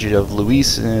 apprehension of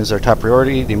Luis is our top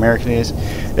priority. The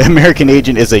American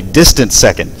agent is a distant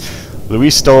second.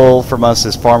 Luis stole from us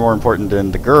is far more important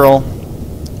than the girl.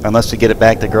 Unless we get it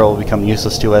back, the girl will become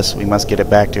useless to us. We must get it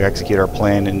back to execute our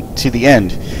plan and to the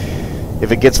end.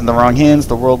 If it gets in the wrong hands,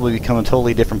 the world will become a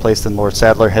totally different place than Lord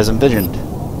Sadler has envisioned.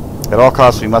 At all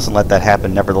costs, we mustn't let that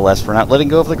happen. Nevertheless, we're not letting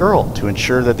go of the girl. To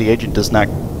ensure that the agent does not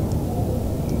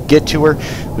get to her,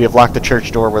 we have locked the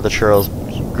church door where the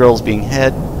girl's being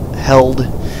held.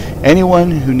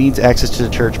 Anyone who needs access to the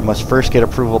church must first get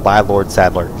approval by Lord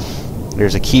Sadler.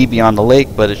 There's a key beyond the lake,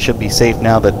 but it should be safe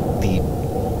now that the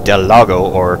Del Lago,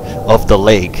 or of the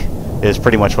lake, is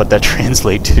pretty much what that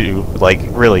translates to. Like,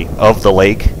 really, of the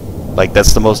lake. Like,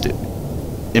 that's the most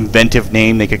inventive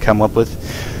name they could come up with.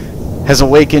 Has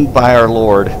awakened by our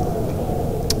Lord.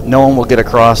 No one will get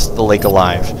across the lake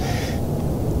alive.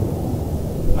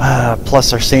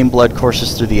 Plus, our same blood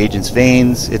courses through the agent's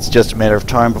veins. It's just a matter of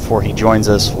time before he joins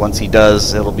us. Once he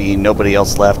does, it'll be nobody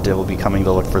else left. It will be coming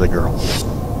to look for the girl.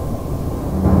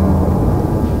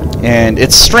 And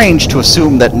it's strange to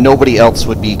assume that nobody else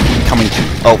would be coming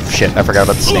to... Oh, shit, I forgot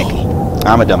about the snake.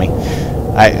 I'm a dummy.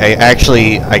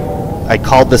 I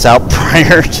called this out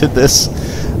prior to this.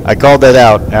 I called that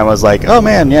out, and I was like, oh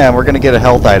man, yeah, we're going to get a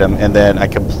health item, and then I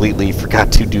completely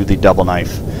forgot to do the double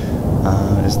knife.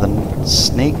 Is the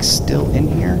snake still in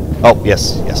here? Oh,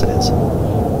 yes, yes it is.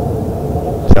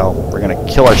 So, we're going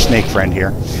to kill our snake friend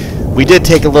here. We did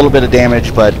take a little bit of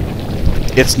damage, but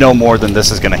it's no more than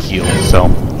this is going to heal. So,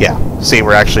 yeah. See,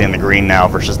 we're actually in the green now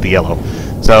versus the yellow.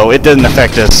 So, it didn't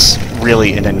affect us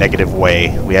really in a negative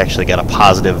way. We actually got a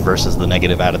positive versus the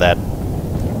negative out of that.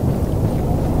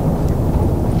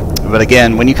 But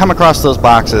again, when you come across those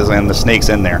boxes and the snake's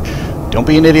in there, don't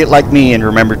be an idiot like me and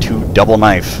remember to double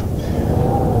knife.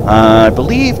 I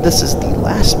believe this is the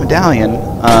last medallion,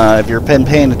 if you've been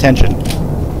paying attention.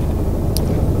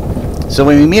 So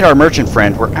when we meet our merchant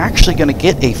friend, we're actually going to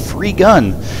get a free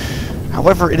gun.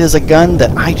 However, it is a gun that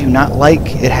I do not like.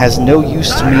 It has no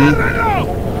use to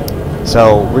me.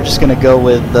 So we're just going to go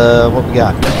with what we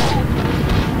got.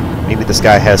 Maybe this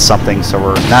guy has something, so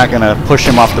we're not going to push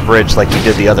him off the bridge like we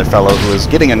did the other fellow who was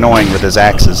getting annoying with his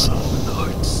axes.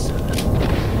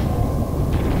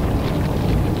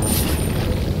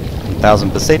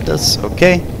 1,000 pesetas,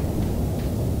 okay.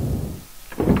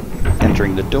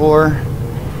 Entering the door.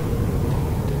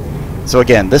 So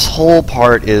again, this whole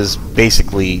part is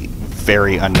basically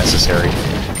very unnecessary.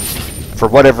 For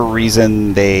whatever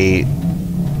reason, they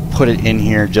put it in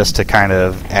here just to kind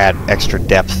of add extra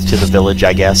depth to the village,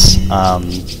 I guess.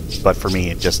 But for me,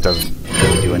 it just doesn't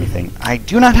really do anything. I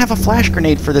do not have a flash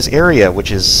grenade for this area,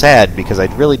 which is sad because I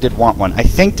really did want one. I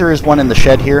think there is one in the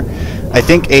shed here. I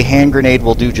think a hand grenade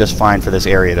will do just fine for this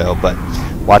area, though, but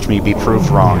watch me be proved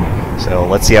wrong. So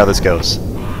let's see how this goes.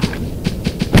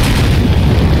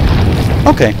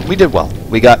 Okay, we did well.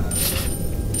 We got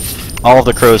all of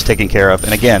the crows taken care of.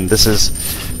 And again, this is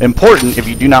important if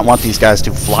you do not want these guys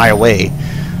to fly away.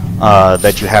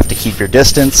 That you have to keep your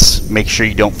distance. Make sure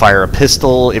you don't fire a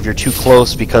pistol if you're too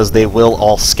close because they will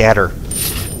all scatter.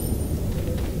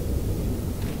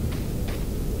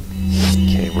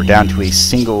 Okay, we're down to a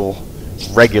single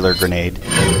regular grenade.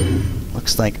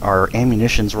 Looks like our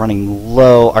ammunition's running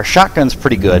low. Our shotgun's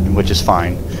pretty good, which is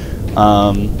fine.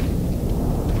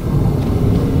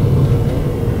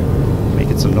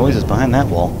 Making some noises behind that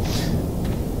wall.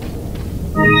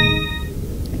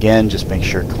 Again, just make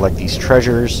sure to collect these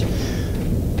treasures.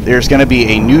 There's going to be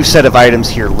a new set of items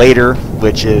here later,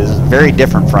 which is very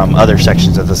different from other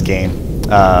sections of this game.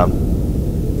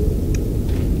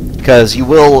 Because you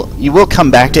will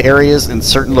come back to areas in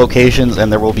certain locations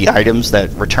and there will be items that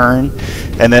return,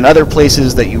 and then other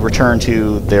places that you return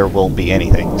to there won't be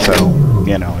anything. So,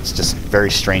 you know, it's just very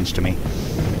strange to me.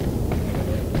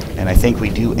 And I think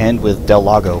we do end with Del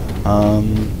Lago.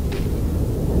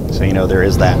 So you know there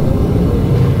is that.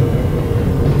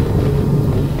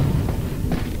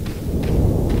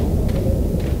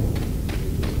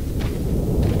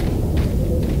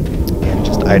 And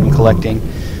just item collecting.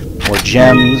 More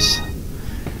gems.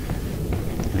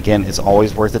 Again, it's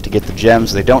always worth it to get the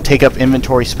gems. They don't take up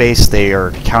inventory space. They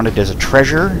are counted as a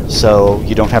treasure, so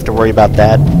you don't have to worry about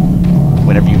that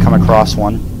whenever you come across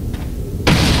one.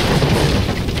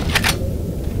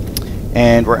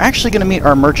 And we're actually going to meet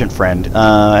our merchant friend.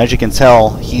 As you can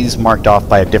tell, he's marked off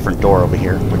by a different door over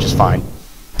here, which is fine.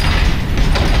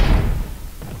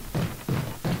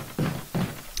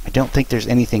 I don't think there's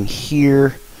anything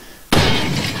here.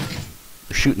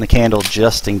 We're shooting the candle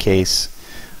just in case.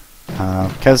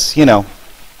 Because, you know,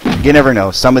 you never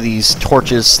know. Some of these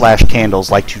torches slash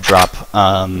candles like to drop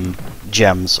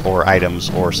gems or items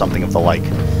or something of the like.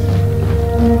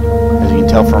 As you can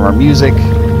tell from our music,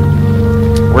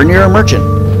 we're near a merchant.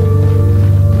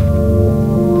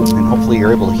 And hopefully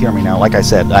you're able to hear me now. Like I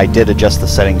said, I did adjust the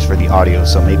settings for the audio,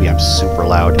 so maybe I'm super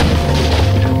loud.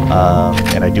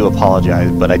 And I do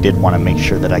apologize, but I did want to make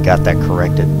sure that I got that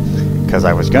corrected. Because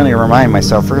I was going to remind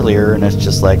myself earlier, and it's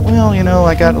just like, well, you know,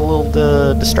 I got a little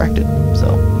distracted.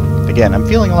 So, again, I'm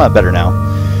feeling a lot better now.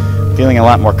 Feeling a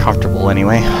lot more comfortable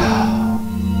anyway.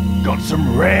 Got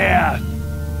some rare.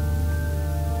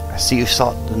 I see you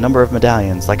sought a number of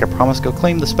medallions. Like I promised, go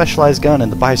claim the specialized gun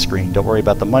and the buy screen. Don't worry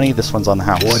about the money, this one's on the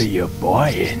house. What are you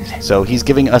buying? So he's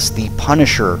giving us the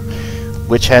Punisher,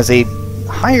 which has a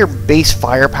higher base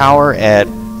firepower at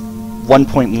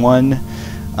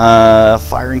 1.1.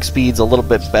 Firing speed's a little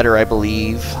bit better, I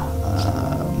believe.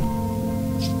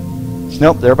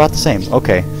 Nope, they're about the same.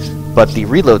 Okay. But the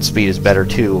reload speed is better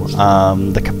too.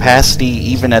 The capacity,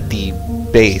 even at the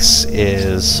base,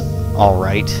 is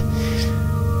alright.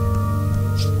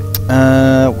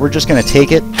 We're just going to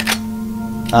take it.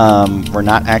 We're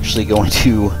not actually going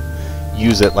to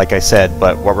use it, like I said,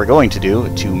 but what we're going to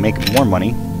do to make more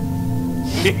money,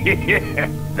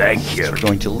 Thank you. we're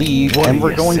going to leave What and are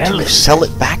we're you going to selling? sell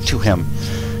it back to him.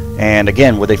 And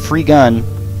again, with a free gun,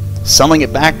 selling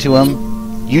it back to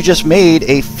him, you just made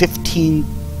a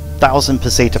 15,000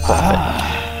 peseta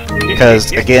profit.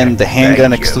 Because, again, the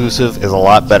handgun Thank you. exclusive is a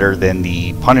lot better than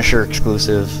the Punisher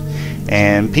exclusive.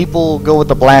 And people go with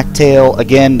the Blacktail.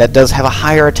 Again, that does have a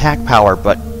higher attack power,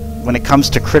 but when it comes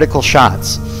to critical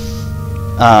shots,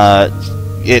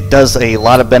 it does a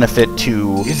lot of benefit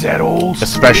to Is that all?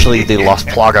 especially the Las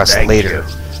Plagas Thank later.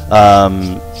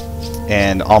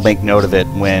 And I'll make note of it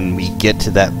when we get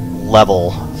to that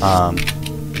level.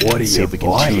 What are See you if we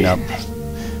can tune up. buying?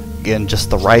 Again,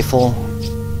 just the rifle.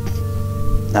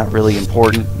 Not really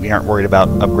important. We aren't worried about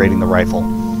upgrading the rifle.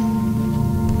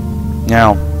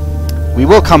 Now, we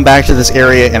will come back to this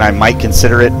area and I might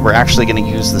consider it. We're actually going to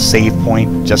use the save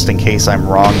point just in case I'm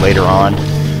wrong later on.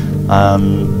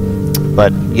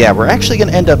 But yeah, we're actually going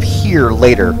to end up here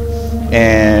later.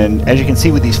 And as you can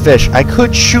see with these fish, I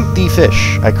could shoot the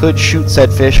fish. I could shoot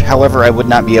said fish. However, I would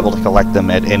not be able to collect them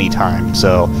at any time.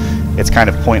 So it's kind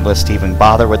of pointless to even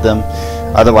bother with them.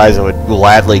 Otherwise, I would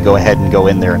gladly go ahead and go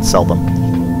in there and sell them.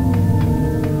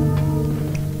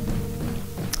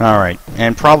 Alright,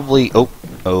 and probably... Oh,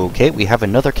 okay, we have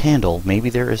another candle. Maybe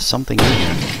there is something in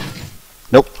here.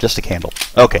 Nope, just a candle.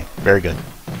 Okay, very good.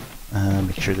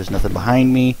 Make sure there's nothing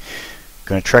behind me.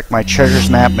 Gonna check my treasures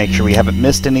map, make sure we haven't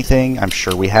missed anything. I'm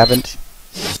sure we haven't.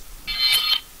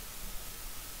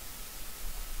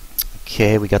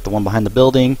 Okay, we got the one behind the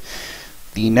building.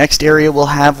 The next area will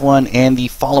have one, and the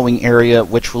following area,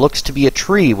 which looks to be a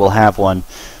tree, will have one.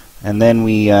 And then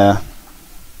we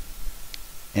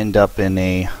end up in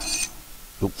a...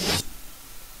 Oops.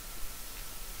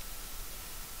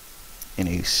 In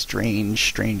a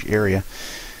strange area.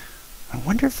 I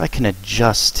wonder if I can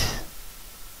adjust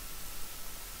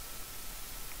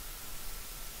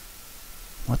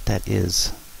what that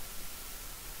is.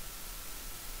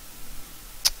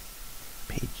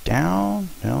 Page down?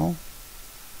 No.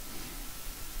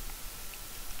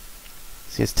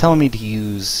 See, it's telling me to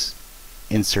use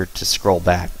insert to scroll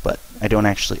back, but I don't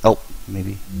actually... Oh,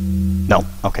 maybe. No,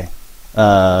 okay.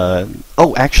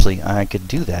 Oh, actually, I could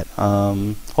do that.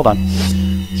 Hold on.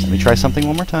 Let me try something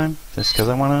one more time, just because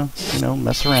I want to, you know,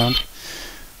 mess around.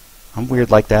 I'm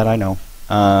weird like that, I know.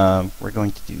 We're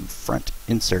going to do front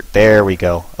insert. There we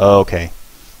go. Okay.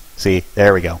 See,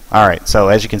 there we go. Alright, so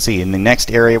as you can see, in the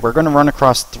next area, we're going to run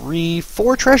across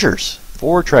four treasures.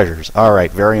 4 treasures.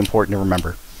 Alright, very important to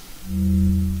remember.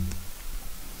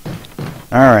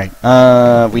 Alright,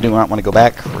 we do not want to go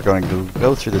back. We're going to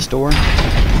go through this door.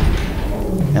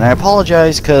 And I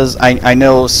apologize because I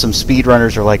know some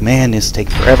speedrunners are like, man, this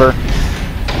takes forever.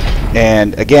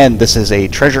 And again, this is a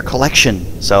treasure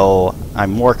collection, so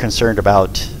I'm more concerned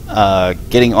about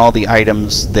getting all the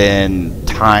items than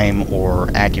time or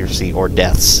accuracy or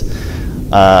deaths.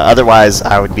 Otherwise,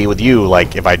 I would be with you.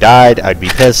 Like, if I died, I'd be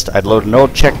pissed. I'd load an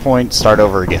old checkpoint, start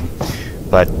over again.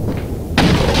 But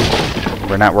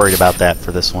we're not worried about that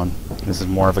for this one. This is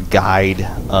more of a guide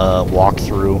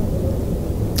walkthrough.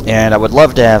 And I would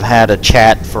love to have had a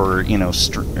chat for, you know,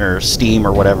 Steam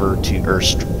or whatever, or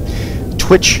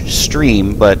Twitch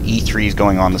stream, but E3 is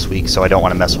going on this week, so I don't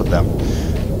want to mess with them.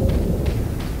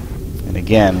 And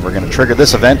again, we're going to trigger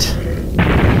this event.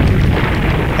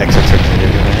 Exit.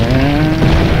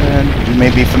 And you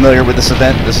may be familiar with this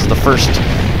event. This is the first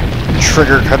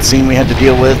trigger cutscene we had to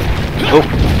deal with. Oh,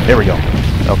 there we go.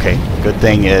 Okay, good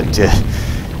thing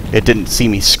it didn't see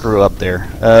me screw up there.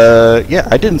 Yeah,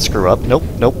 I didn't screw up. Nope,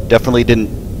 definitely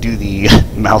didn't do the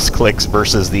mouse clicks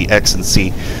versus the X and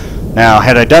C. Now,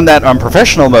 had I done that on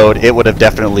professional mode, it would have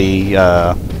definitely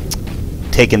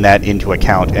taken that into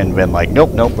account and been like,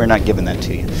 nope, we're not giving that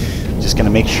to you. Just going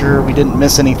to make sure we didn't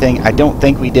miss anything. I don't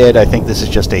think we did. I think this is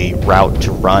just a route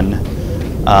to run.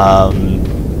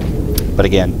 But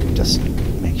again, just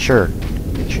make sure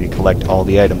you collect all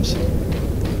the items.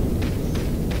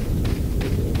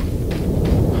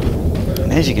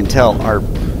 And as you can tell, our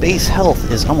base health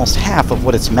is almost half of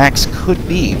what its max could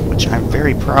be, which I'm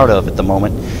very proud of at the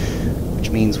moment. Which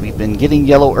means we've been getting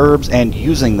yellow herbs and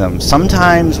using them.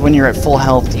 Sometimes when you're at full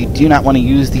health, you do not want to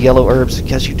use the yellow herbs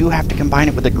because you do have to combine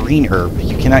it with a green herb.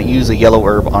 You cannot use a yellow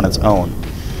herb on its own,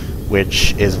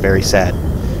 which is very sad.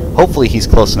 Hopefully he's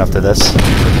close enough to this.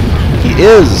 He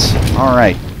is!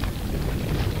 Alright.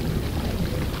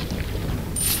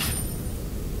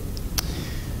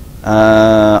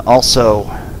 Also,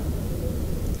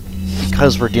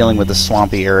 because we're dealing with the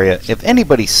swampy area, if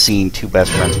anybody's seen Two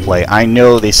Best Friends play, I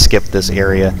know they skipped this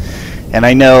area, and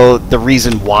I know the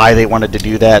reason why they wanted to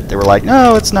do that. They were like,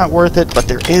 no, it's not worth it, but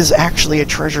there is actually a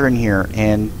treasure in here,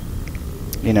 and,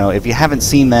 you know, if you haven't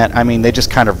seen that, I mean, they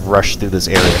just kind of rushed through this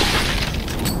area.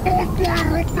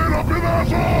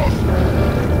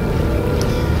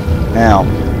 Now,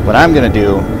 what I'm going to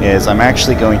do is I'm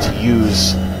actually going to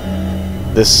use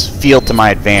this field to my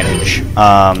advantage.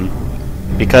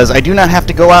 Because I do not have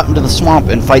to go out into the swamp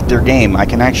and fight their game. I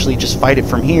can actually just fight it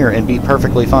from here and be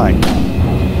perfectly fine.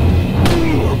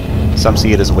 Some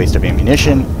see it as a waste of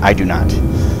ammunition. I do not.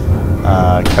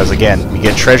 Because again, we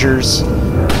get treasures,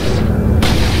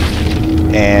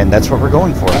 and that's what we're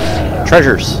going for.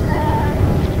 Treasures.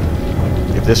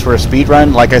 If this were a speed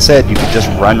run, like I said, you could just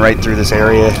run right through this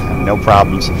area, no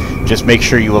problems. Just make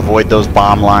sure you avoid those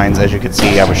bomb lines. As you can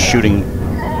see, I was shooting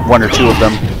one or two of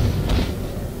them.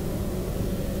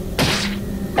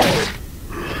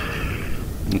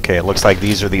 Okay, it looks like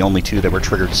these are the only two that were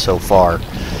triggered so far.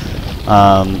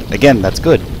 Again, that's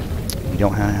good. You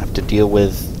don't have to deal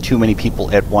with too many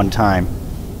people at one time.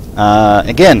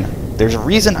 Again, there's a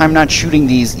reason I'm not shooting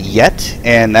these yet,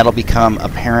 and that'll become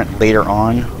apparent later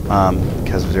on,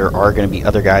 because there are going to be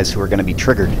other guys who are going to be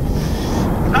triggered.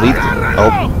 I believe.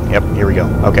 Oh, yep, here we go.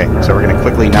 Okay, so we're going to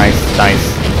quickly knife.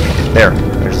 There,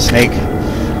 there's a snake.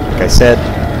 Like I said,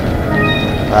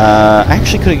 I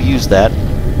actually could have used that,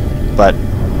 but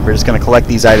we're just going to collect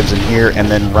these items in here and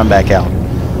then run back out.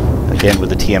 Again, with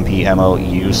the TMP ammo,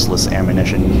 useless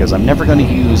ammunition, because I'm never going to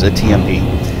use a TMP.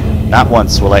 Not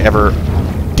once will I ever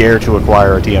dare to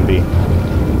acquire a TMP.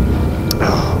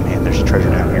 Oh man, there's a treasure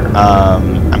down here.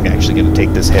 I'm actually going to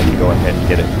take this hit and go ahead and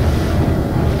get it.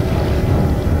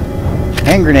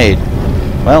 Hand grenade.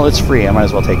 Well, it's free. I might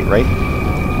as well take it, right?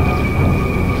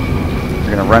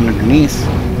 We're going to run underneath.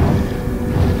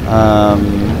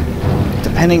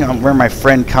 Depending on where my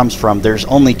friend comes from, there's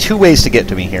only two ways to get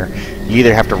to me here. You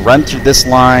either have to run through this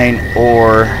line,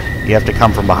 or you have to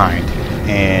come from behind.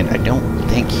 And I don't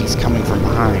think he's coming from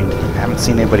behind. I haven't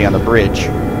seen anybody on the bridge.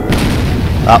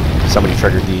 Oh, somebody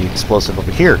triggered the explosive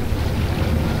over here.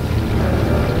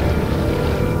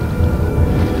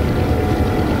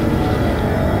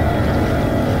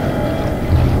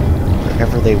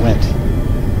 Wherever they went.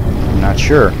 I'm not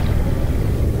sure.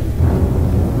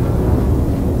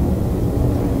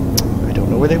 I don't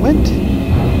know where they went.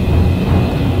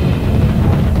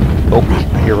 Oh,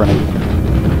 I hear running.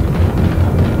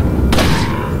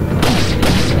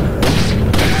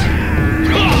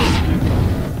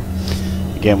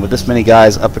 Again, with this many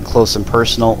guys up and close and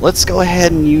personal, let's go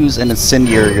ahead and use an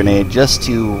incendiary grenade just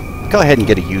to go ahead and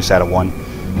get a use out of one.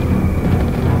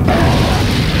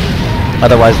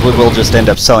 Otherwise, we will just end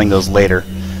up selling those later.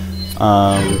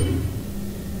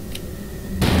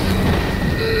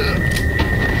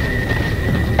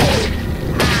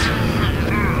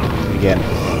 Again,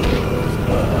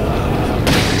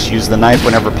 just use the knife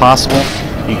whenever possible.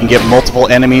 You can get multiple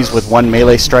enemies with one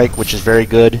melee strike, which is very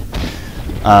good.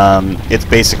 It's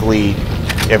basically,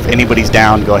 if anybody's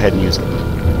down, go ahead and use it.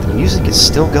 The music is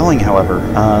still going, however.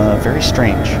 Very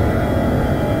strange.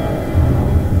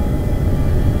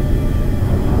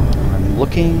 I'm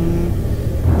looking...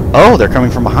 Oh, they're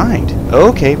coming from behind.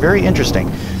 Okay, very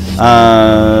interesting.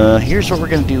 Here's what we're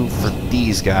going to do for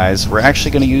these guys. We're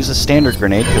actually going to use a standard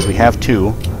grenade, because we have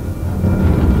two.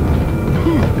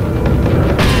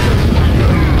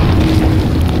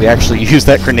 we actually used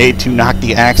that grenade to knock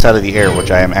the axe out of the air,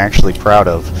 which I am actually proud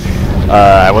of.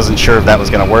 I wasn't sure if that was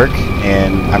going to work,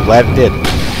 and I'm glad it did.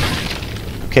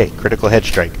 Okay, critical head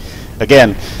strike.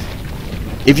 Again,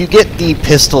 if you get the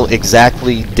pistol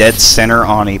exactly dead center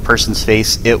on a person's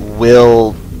face, it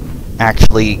will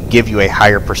actually give you a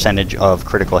higher percentage of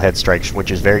critical head strikes,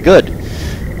 which is very good.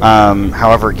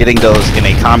 However, getting those in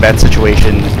a combat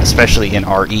situation, especially in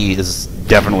RE, is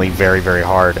definitely very, very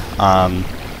hard.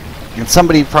 And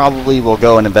somebody probably will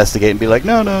go and investigate and be like,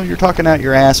 no, you're talking out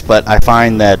your ass, but I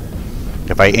find that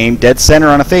if I aim dead center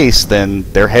on a face, then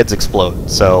their heads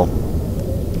explode. So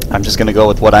I'm just going to go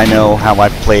with what I know, how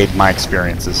I've played, my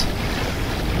experiences.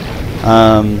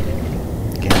 Again,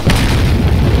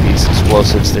 these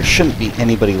explosives, there shouldn't be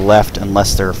anybody left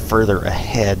unless they're further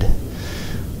ahead.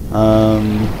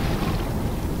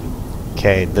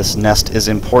 Okay, this nest is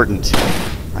important.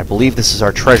 I believe this is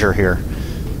our treasure here.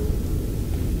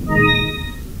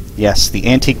 Yes, the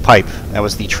antique pipe. That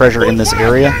was the treasure in this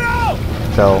area.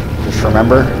 So, just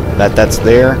remember that that's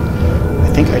there. I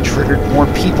think I triggered more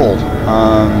people,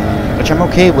 which I'm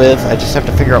okay with. I just have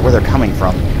to figure out where they're coming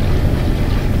from.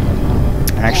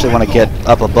 I actually want to get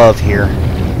up above here.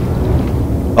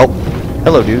 Oh,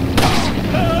 hello, dude.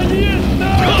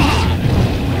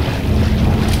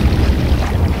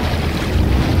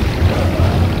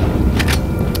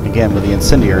 Again with the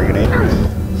incendiary grenade.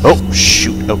 Oh,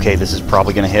 shoot. Okay, this is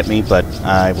probably going to hit me, but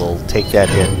I will take that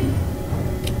hit.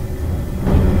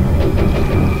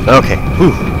 Okay.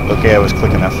 Whew. Okay, I was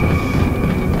quick enough.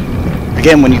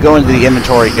 Again, when you go into the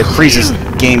inventory, it freezes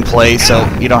gameplay, so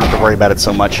you don't have to worry about it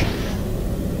so much.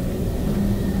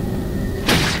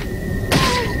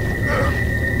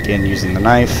 Again, using the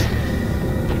knife.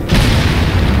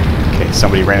 Okay,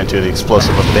 somebody ran into the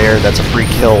explosive over there. That's a free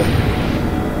kill.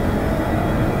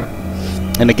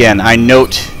 And again, I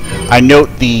note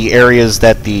the areas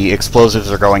that the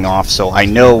explosives are going off, so I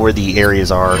know where the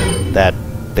areas are that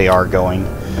they are going.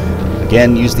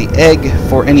 Again, use the egg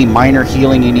for any minor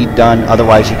healing you need done.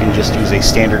 Otherwise, you can just use a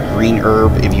standard green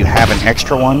herb if you have an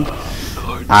extra one.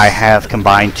 I have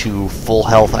combined 2 full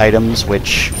health items,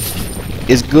 which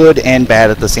is good and bad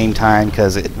at the same time,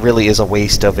 because it really is a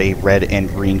waste of a red and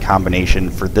green combination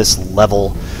for this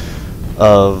level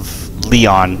of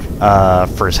Leon,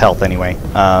 for his health anyway,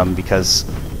 because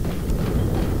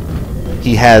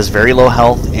he has very low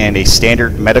health, and a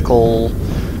standard medical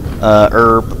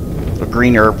herb, a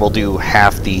green herb, will do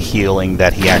half the healing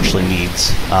that he actually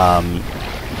needs.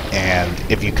 And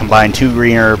if you combine 2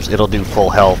 green herbs, it'll do full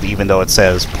health, even though it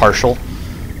says partial.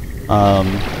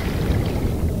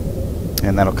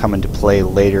 And that'll come into play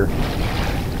later,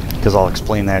 because I'll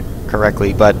explain that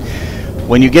correctly. But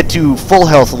when you get to full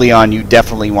health Leon, you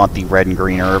definitely want the red and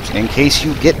green herbs, in case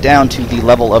you get down to the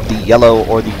level of the yellow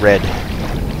or the red.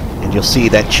 And you'll see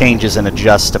that changes and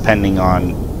adjusts depending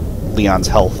on Leon's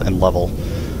health and level.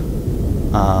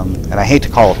 And I hate to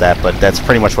call it that, but that's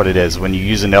pretty much what it is. When you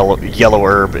use a yellow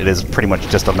herb, it is pretty much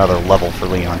just another level for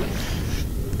Leon.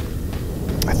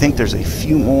 I think there's a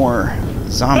few more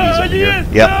zombies over here.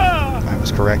 Yep, I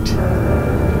was correct.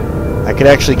 I could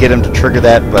actually get him to trigger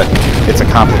that, but it's a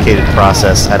complicated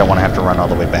process. I don't want to have to run all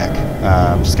the way back.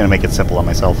 I'm just going to make it simple on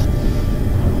myself.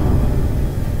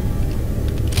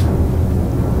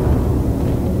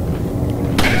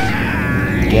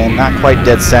 Again, not quite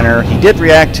dead center. He did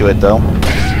react to it, though.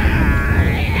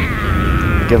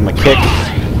 Give him a kick.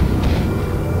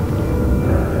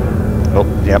 Oh,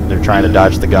 yep, they're trying to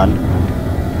dodge the gun.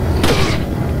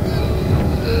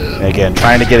 Again,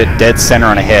 trying to get it dead center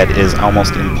on a head is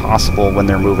almost impossible when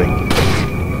they're moving.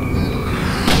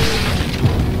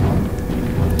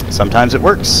 Sometimes it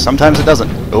works, sometimes it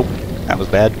doesn't. Oh, that was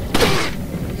bad.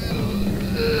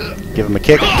 Give him a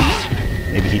kick.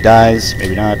 Maybe he dies,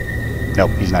 maybe not. Nope,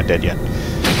 he's not dead yet.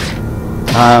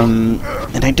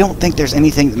 And I don't think there's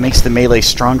anything that makes the melee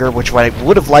stronger, which I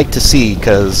would have liked to see,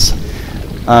 because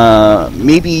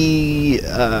maybe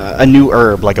a new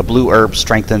herb, like a blue herb,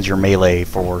 strengthens your melee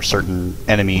for certain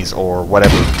enemies or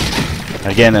whatever.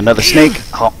 Again, another snake.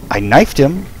 Oh, I knifed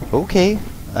him. Okay,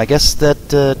 I guess that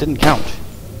didn't count.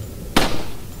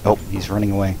 Oh, he's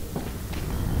running away.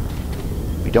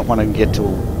 We don't want to get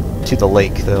to the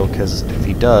lake, though, because if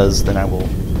he does, then I will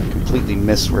completely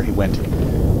miss where he went.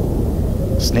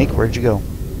 Snake, where'd you go?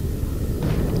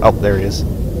 Oh, there he is.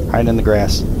 Hiding in the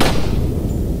grass.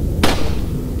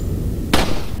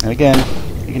 And again,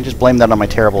 you can just blame that on my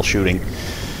terrible shooting.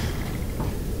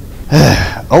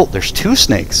 Oh, there's 2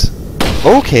 snakes.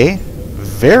 Okay.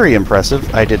 Very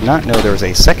impressive. I did not know there was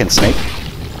a second snake.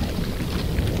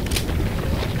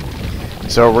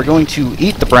 So we're going to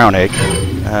eat the brown egg.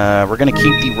 We're going to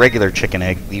keep the regular chicken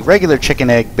egg. The regular chicken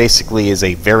egg basically is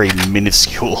a very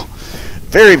minuscule,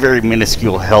 very, very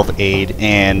minuscule health aid.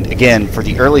 And again, for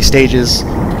the early stages,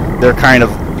 they're kind of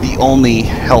the only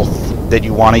health that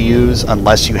you want to use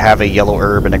unless you have a yellow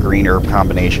herb and a green herb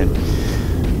combination.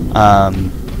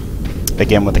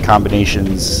 Again, with the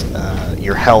combinations,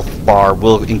 your health bar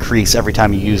will increase every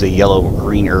time you use a yellow or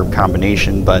green herb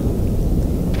combination, but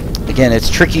again, it's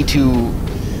tricky to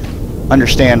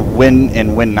understand when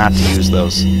and when not to use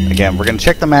those. Again, we're going to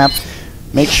check the map,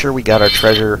 make sure we got our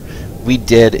treasure. We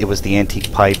did. It was the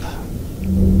antique pipe.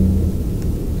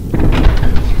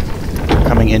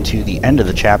 Coming into the end of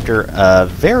the chapter, a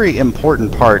very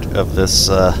important part of this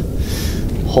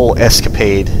whole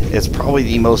escapade. Is probably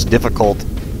the most difficult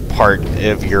part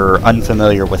if you're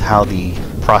unfamiliar with how the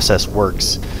process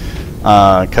works,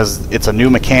 because it's a new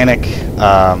mechanic.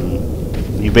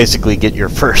 You basically get your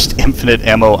first infinite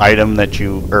ammo item that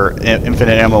you, or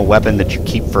infinite ammo weapon that you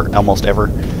keep for almost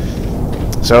ever.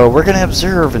 So we're going to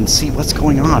observe and see what's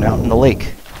going on out in the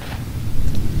lake.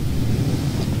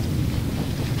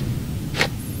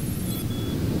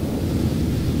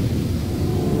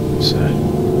 Sad.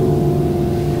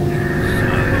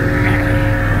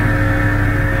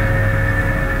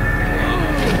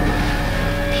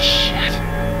 Shit.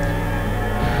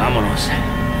 Vámonos.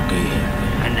 Ok,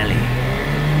 ándale.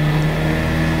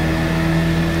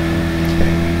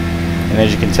 And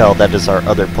as you can tell, that is our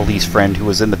other police friend who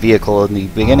was in the vehicle in the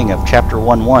beginning of Chapter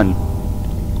 1-1.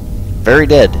 Very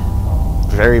dead.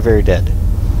 Very, very dead.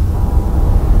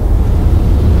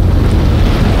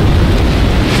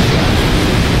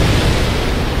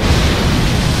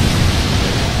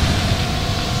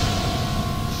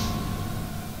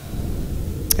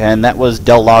 And that was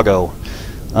Del Lago,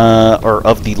 or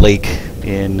of the lake,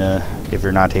 in if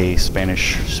you're not a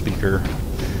Spanish speaker.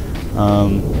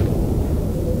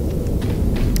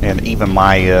 And even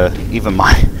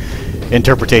my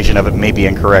interpretation of it may be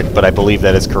incorrect, but I believe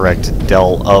that is correct.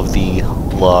 Del of the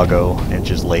Lago, which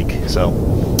is lake. So,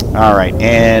 all right,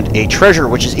 and a treasure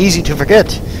which is easy to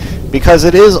forget because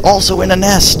it is also in a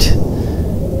nest.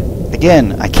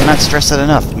 Again, I cannot stress that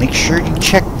enough. Make sure you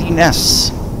check the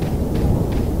nests.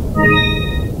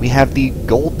 We have the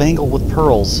gold bangle with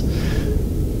pearls.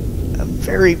 A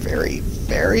very, very,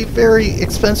 very, very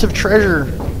expensive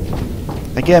treasure.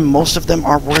 Again, most of them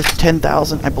are worth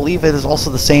 10,000. I believe it is also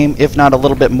the same, if not a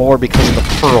little bit more, because of the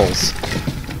pearls.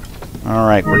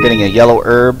 Alright, we're getting a yellow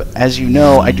herb. As you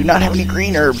know, I do not have any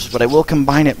green herbs, but I will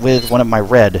combine it with one of my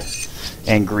red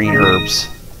and green herbs.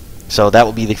 So that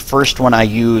will be the first one I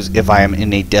use if I am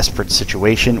in a desperate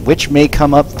situation, which may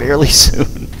come up fairly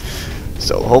soon.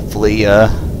 So hopefully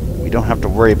we don't have to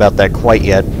worry about that quite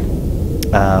yet.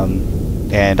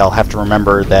 And I'll have to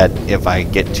remember that if I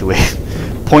get to a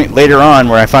point later on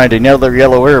where I find another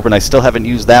yellow herb and I still haven't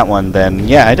used that one, then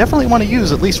yeah, I definitely want to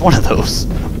use at least one of those.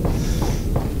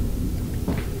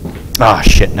 Ah,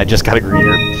 shit, and I just got a green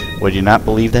herb. Would you not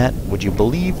believe that? Would you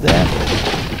believe that?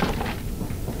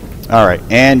 Alright,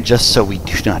 and just so we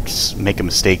do not make a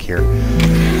mistake here,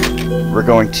 we're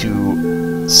going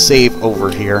to save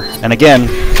over here. And again,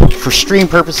 for stream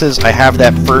purposes, I have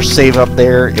that first save up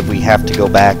there if we have to go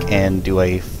back and do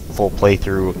a full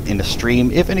playthrough in a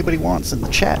stream. If anybody wants in the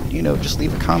chat, you know, just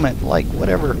leave a comment, like,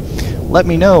 whatever. Let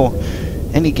me know.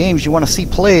 Any games you want to see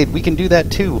played, we can do that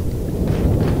too.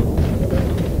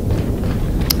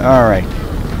 Alright.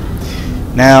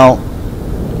 Now,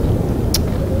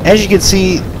 as you can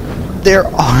see, there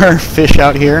are fish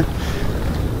out here.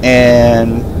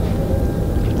 And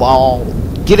while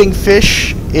getting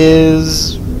fish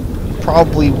is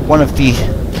probably one of the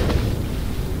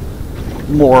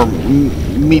more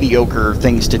mediocre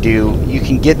things to do, you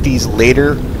can get these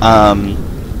later.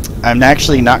 I'm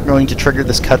actually not going to trigger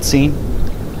this cutscene,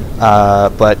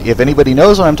 but if anybody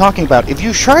knows what I'm talking about, if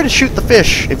you try to shoot the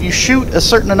fish, if you shoot a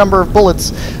certain number of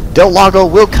bullets, Del Lago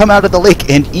will come out of the lake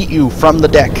and eat you from the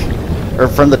deck, or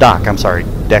from the dock, I'm sorry,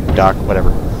 deck, dock,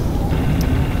 whatever,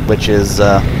 which is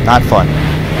not fun.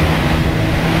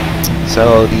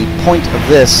 So the point of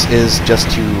this is just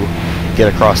to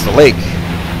get across the lake.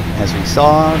 As we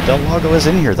saw, Del Lago is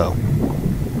in here, though.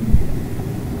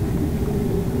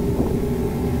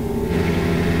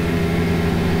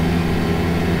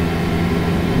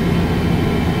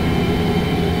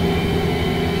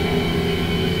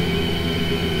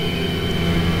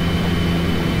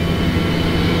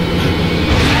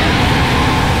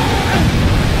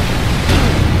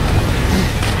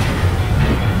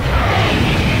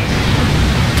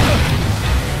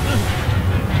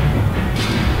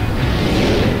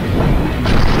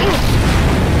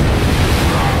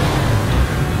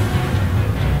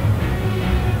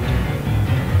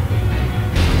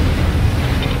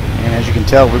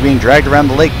 tell, we're being dragged around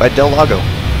the lake by Del Lago.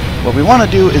 What we want to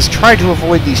do is try to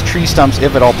avoid these tree stumps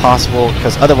if at all possible,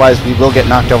 because otherwise we will get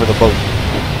knocked over the boat.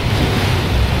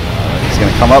 He's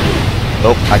going to come up.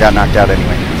 Oh, I got knocked out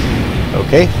anyway.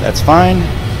 Okay, that's fine.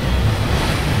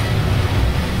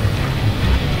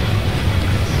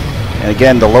 And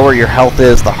again, the lower your health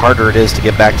is, the harder it is to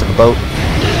get back to the boat.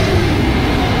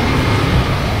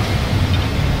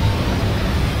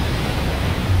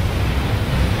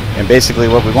 And basically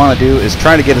what we want to do is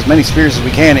try to get as many spears as we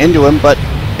can into him, but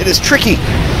it is tricky.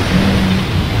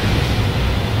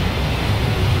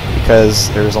 Because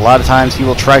there's a lot of times he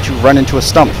will try to run into a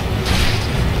stump.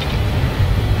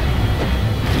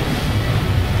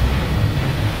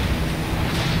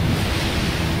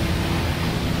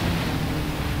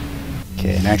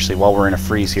 Okay, and actually while we're in a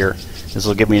freeze here, this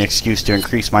will give me an excuse to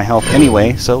increase my health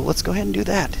anyway, so let's go ahead and do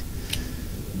that.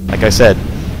 Like I said,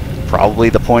 probably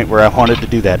the point where I wanted to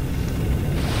do that.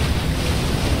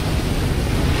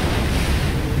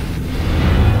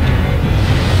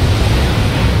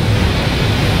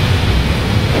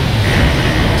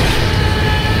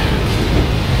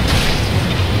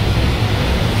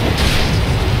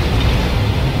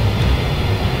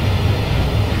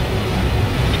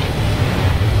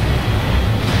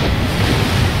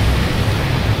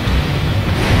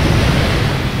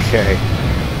 Okay.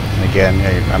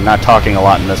 Again, I'm not talking a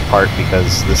lot in this part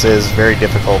because this is very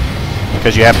difficult,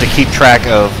 because you have to keep track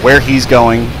of where he's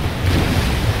going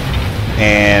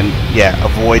and, yeah,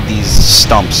 avoid these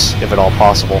stumps if at all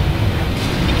possible.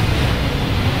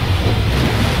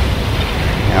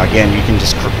 Now again, you can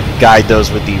just guide those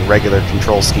with the regular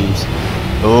control schemes.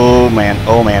 Oh man,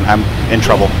 I'm in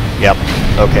trouble. Yep,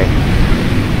 okay.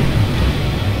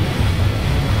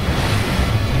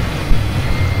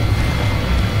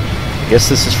 I guess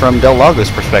this is from Del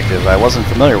Lago's perspective. I wasn't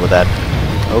familiar with that.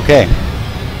 Okay.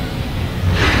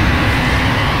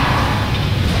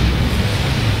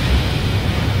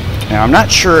 Now, I'm not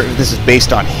sure if this is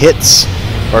based on hits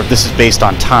or if this is based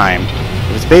on time.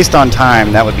 If it's based on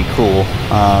time, that would be cool.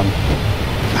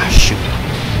 Shoot.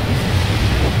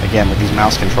 Again, with these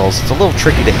mouse controls, it's a little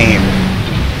tricky to aim.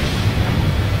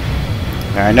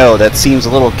 Now, I know that seems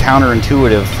a little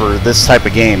counterintuitive for this type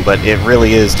of game, but it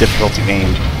really is difficult to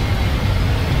aim.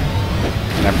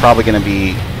 And I'm probably going to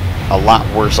be a lot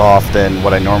worse off than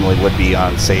what I normally would be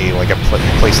on, say, like a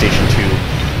PlayStation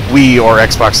 2, Wii, or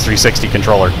Xbox 360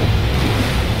 controller.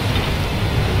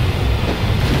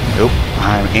 Nope,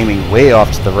 I'm aiming way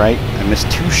off to the right. I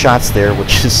missed 2 shots there,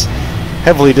 which is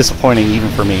heavily disappointing even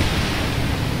for me.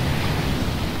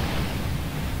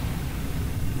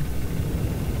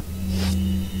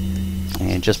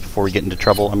 And just before we get into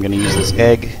trouble, I'm going to use this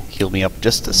egg, heal me up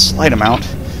just a slight amount.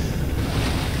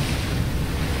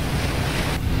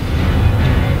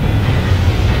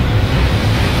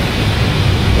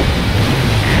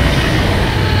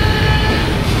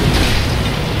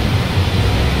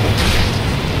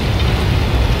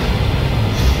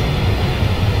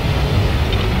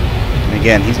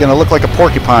 Again, he's going to look like a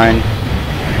porcupine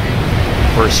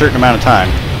for a certain amount of time.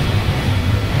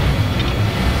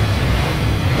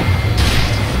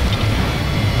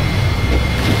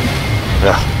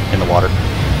 Ugh, in the water.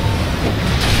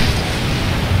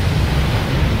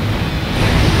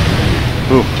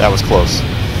 Ooh, that was close.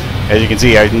 As you can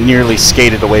see, I nearly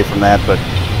skated away from that, but...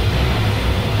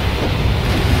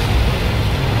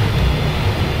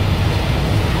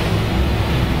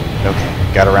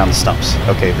 Okay, got around the stumps.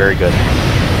 Okay, very good.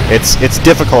 It's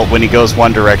difficult when he goes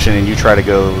one direction and you try to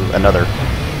go another.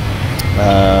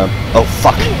 Oh,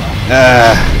 fuck.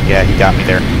 Yeah, he got me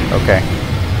there. Okay.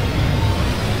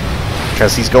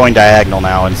 Because he's going diagonal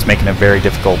now and it's making it very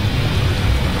difficult.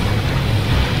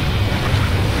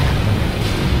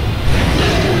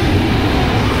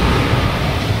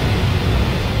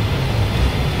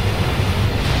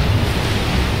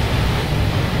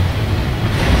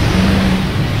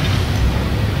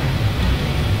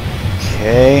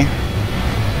 Okay.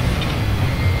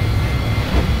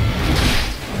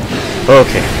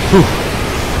 Okay. Whew.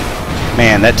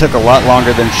 Man, that took a lot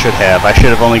longer than it should have. I should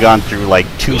have only gone through like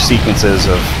 2 sequences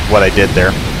of what I did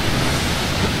there.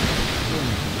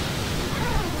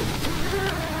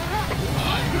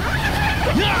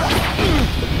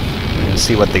 Let's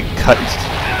see what the cut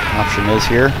option is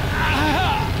here.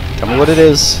 Tell me what it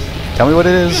is. Tell me what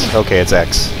it is. Okay, it's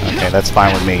X. Okay, that's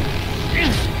fine with me.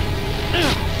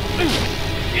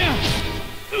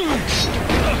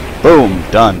 Boom,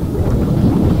 done.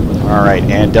 Alright,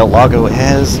 and Del Lago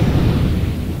has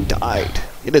died.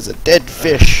 It is a dead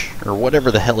fish, or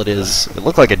whatever the hell it is. It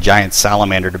looked like a giant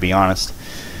salamander, to be honest.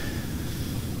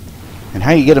 And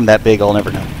how you get him that big, I'll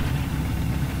never know.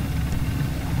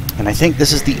 And I think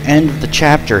this is the end of the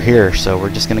chapter here, so we're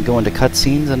just going to go into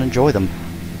cutscenes and enjoy them.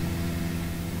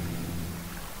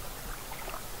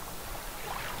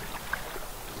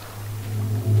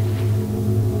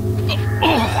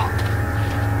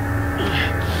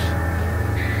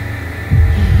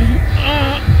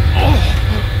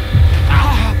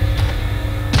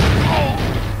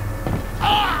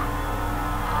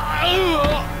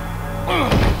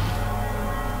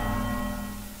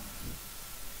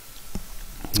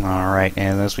 Alright,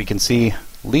 and as we can see,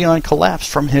 Leon collapsed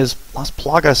from his Las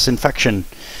Plagas infection.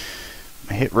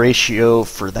 My hit ratio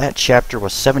for that chapter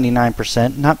was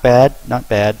 79%. Not bad, not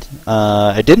bad.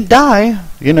 I didn't die,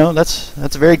 you know, that's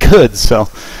very good, so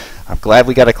I'm glad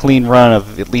we got a clean run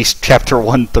of at least Chapter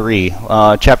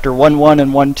 1-3. Chapter 1-1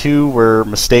 and 1-2 were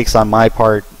mistakes on my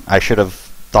part. I should have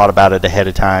thought about it ahead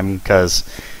of time, because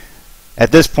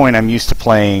at this point I'm used to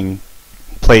playing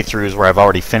playthroughs where I've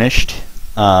already finished.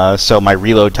 So my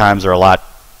reload times are a lot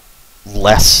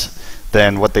less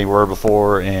than what they were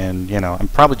before, and you know, I'm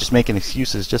probably just making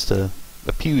excuses just to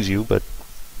appease you, but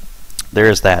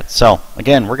there's that. So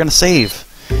again, we're gonna save,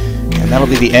 and that'll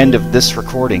be the end of this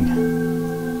recording.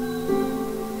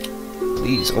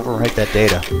 Please overwrite that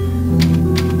data.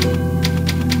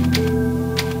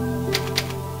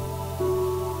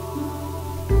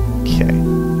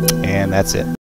 Okay, and that's it.